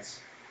experience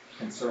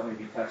can certainly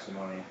be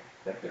testimony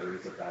that there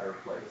is a better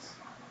place.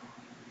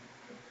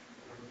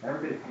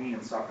 Every bit of pain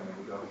and suffering that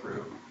we go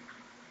through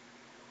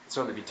can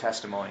certainly be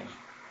testimony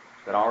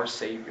that our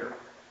Savior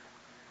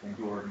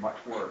endured much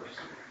worse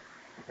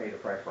to pay the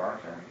price for our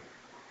sins.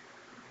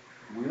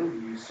 Will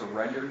you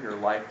surrender your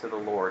life to the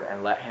Lord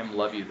and let Him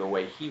love you the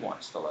way He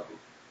wants to love you?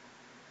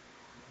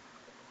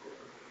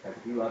 Because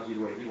if He loves you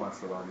the way He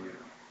wants to love you,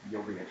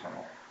 you'll be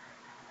eternal.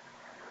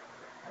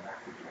 And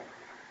that's the goal.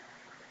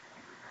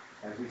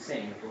 As we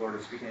sing, if the Lord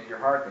is speaking into your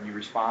heart, then you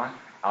respond.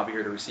 I'll be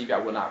here to receive you. I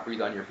will not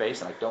breathe on your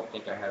face, and I don't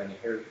think I have any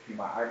hairs between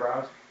my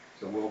eyebrows,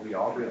 so we'll be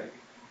all good.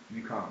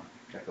 You come,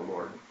 let the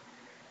Lord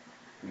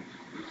lead you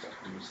to do so.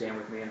 Will you stand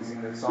with me and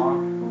sing this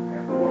song? And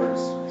if the Lord is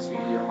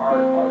speaking to your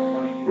heart,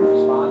 wanting you to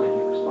respond, then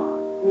you respond.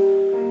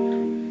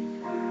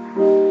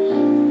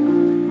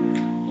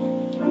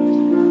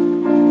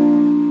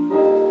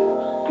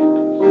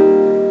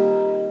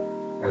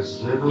 As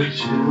little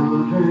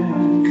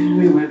children,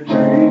 we would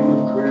dream of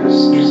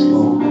Christmas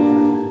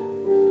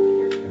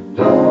morning and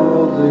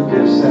all the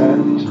gifts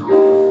and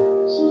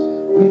toys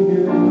we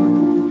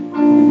knew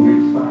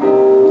we'd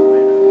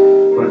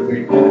find, but we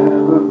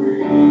never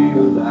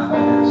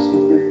realized the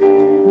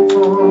day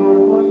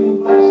before one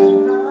blessed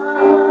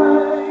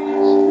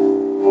night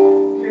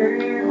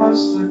gave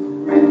us the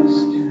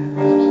greatest gift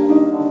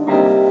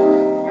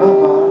of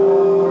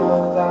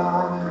our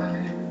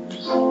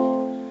lives.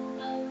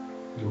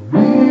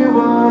 We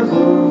were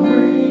the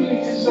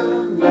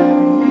reason that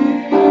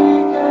He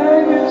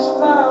gave His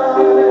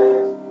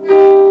life.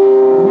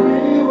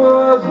 We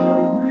were the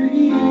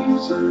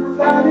reason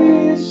that He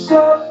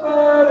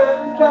suffered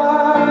and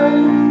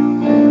died.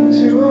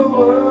 To a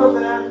world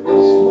that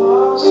was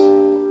lost,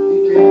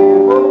 He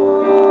gave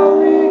all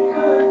He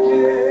could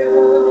give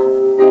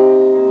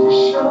to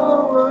show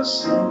us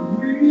a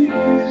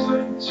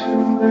reason to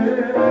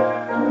live.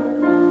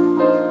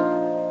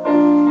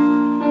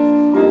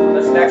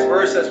 This next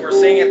verse, as we're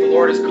singing it, the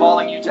Lord is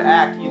calling you to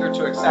act, either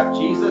to accept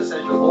Jesus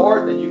as your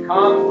Lord, then you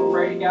come and we'll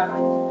pray together,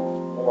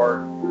 or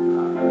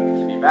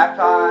to be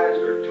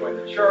baptized, or join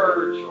the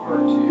church, or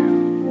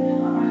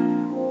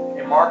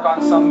to embark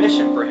on some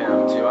mission for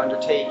Him, to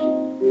undertake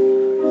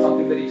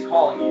something that He's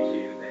calling you to.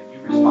 Then you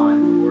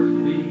respond. The Lord is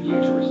leading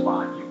you to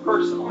respond. You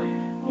personally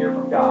hear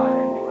from God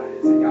and do what it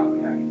is that God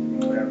would have you to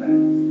do, whatever that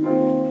is.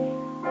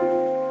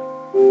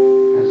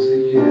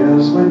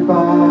 years went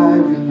by,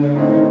 we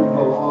learned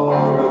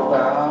more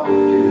about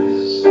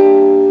gifts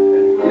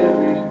and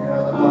giving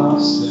of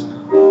ourselves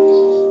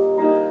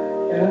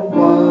and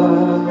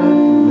what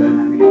that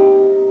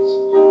means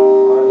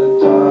on a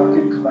dark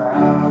and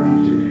cloudy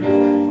day.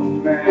 A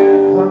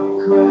man hung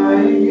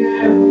crying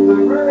in the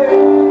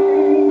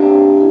rain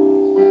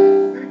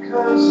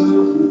because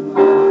of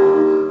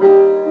love,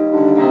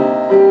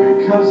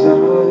 because of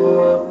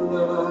love.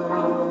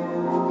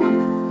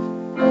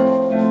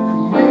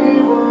 He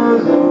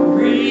was a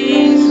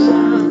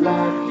reason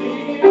that he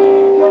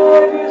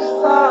gave his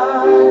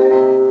life.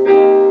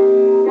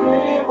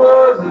 He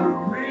was a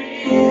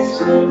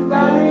reason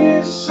that he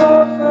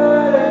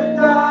suffered and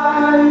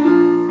died.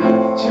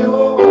 To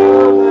a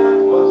world that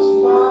was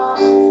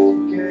lost, he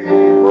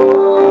gave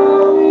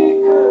all he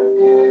could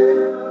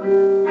give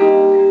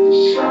to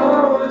show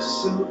us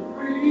a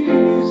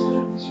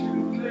reason to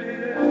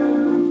live.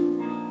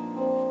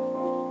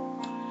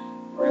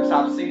 We're going to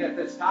stop singing at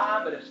this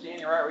time, but if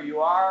standing right where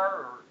you are,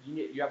 or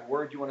you have a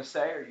word you want to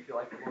say, or you feel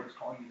like the Lord is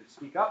calling you to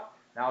speak up,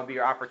 now would be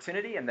your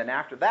opportunity. And then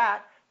after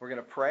that, we're going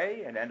to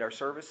pray and end our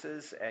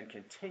services and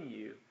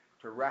continue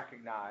to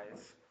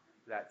recognize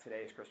that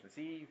today is Christmas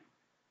Eve,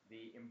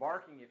 the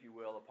embarking, if you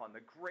will, upon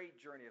the great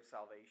journey of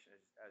salvation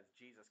as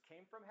Jesus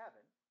came from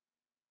heaven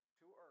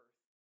to earth.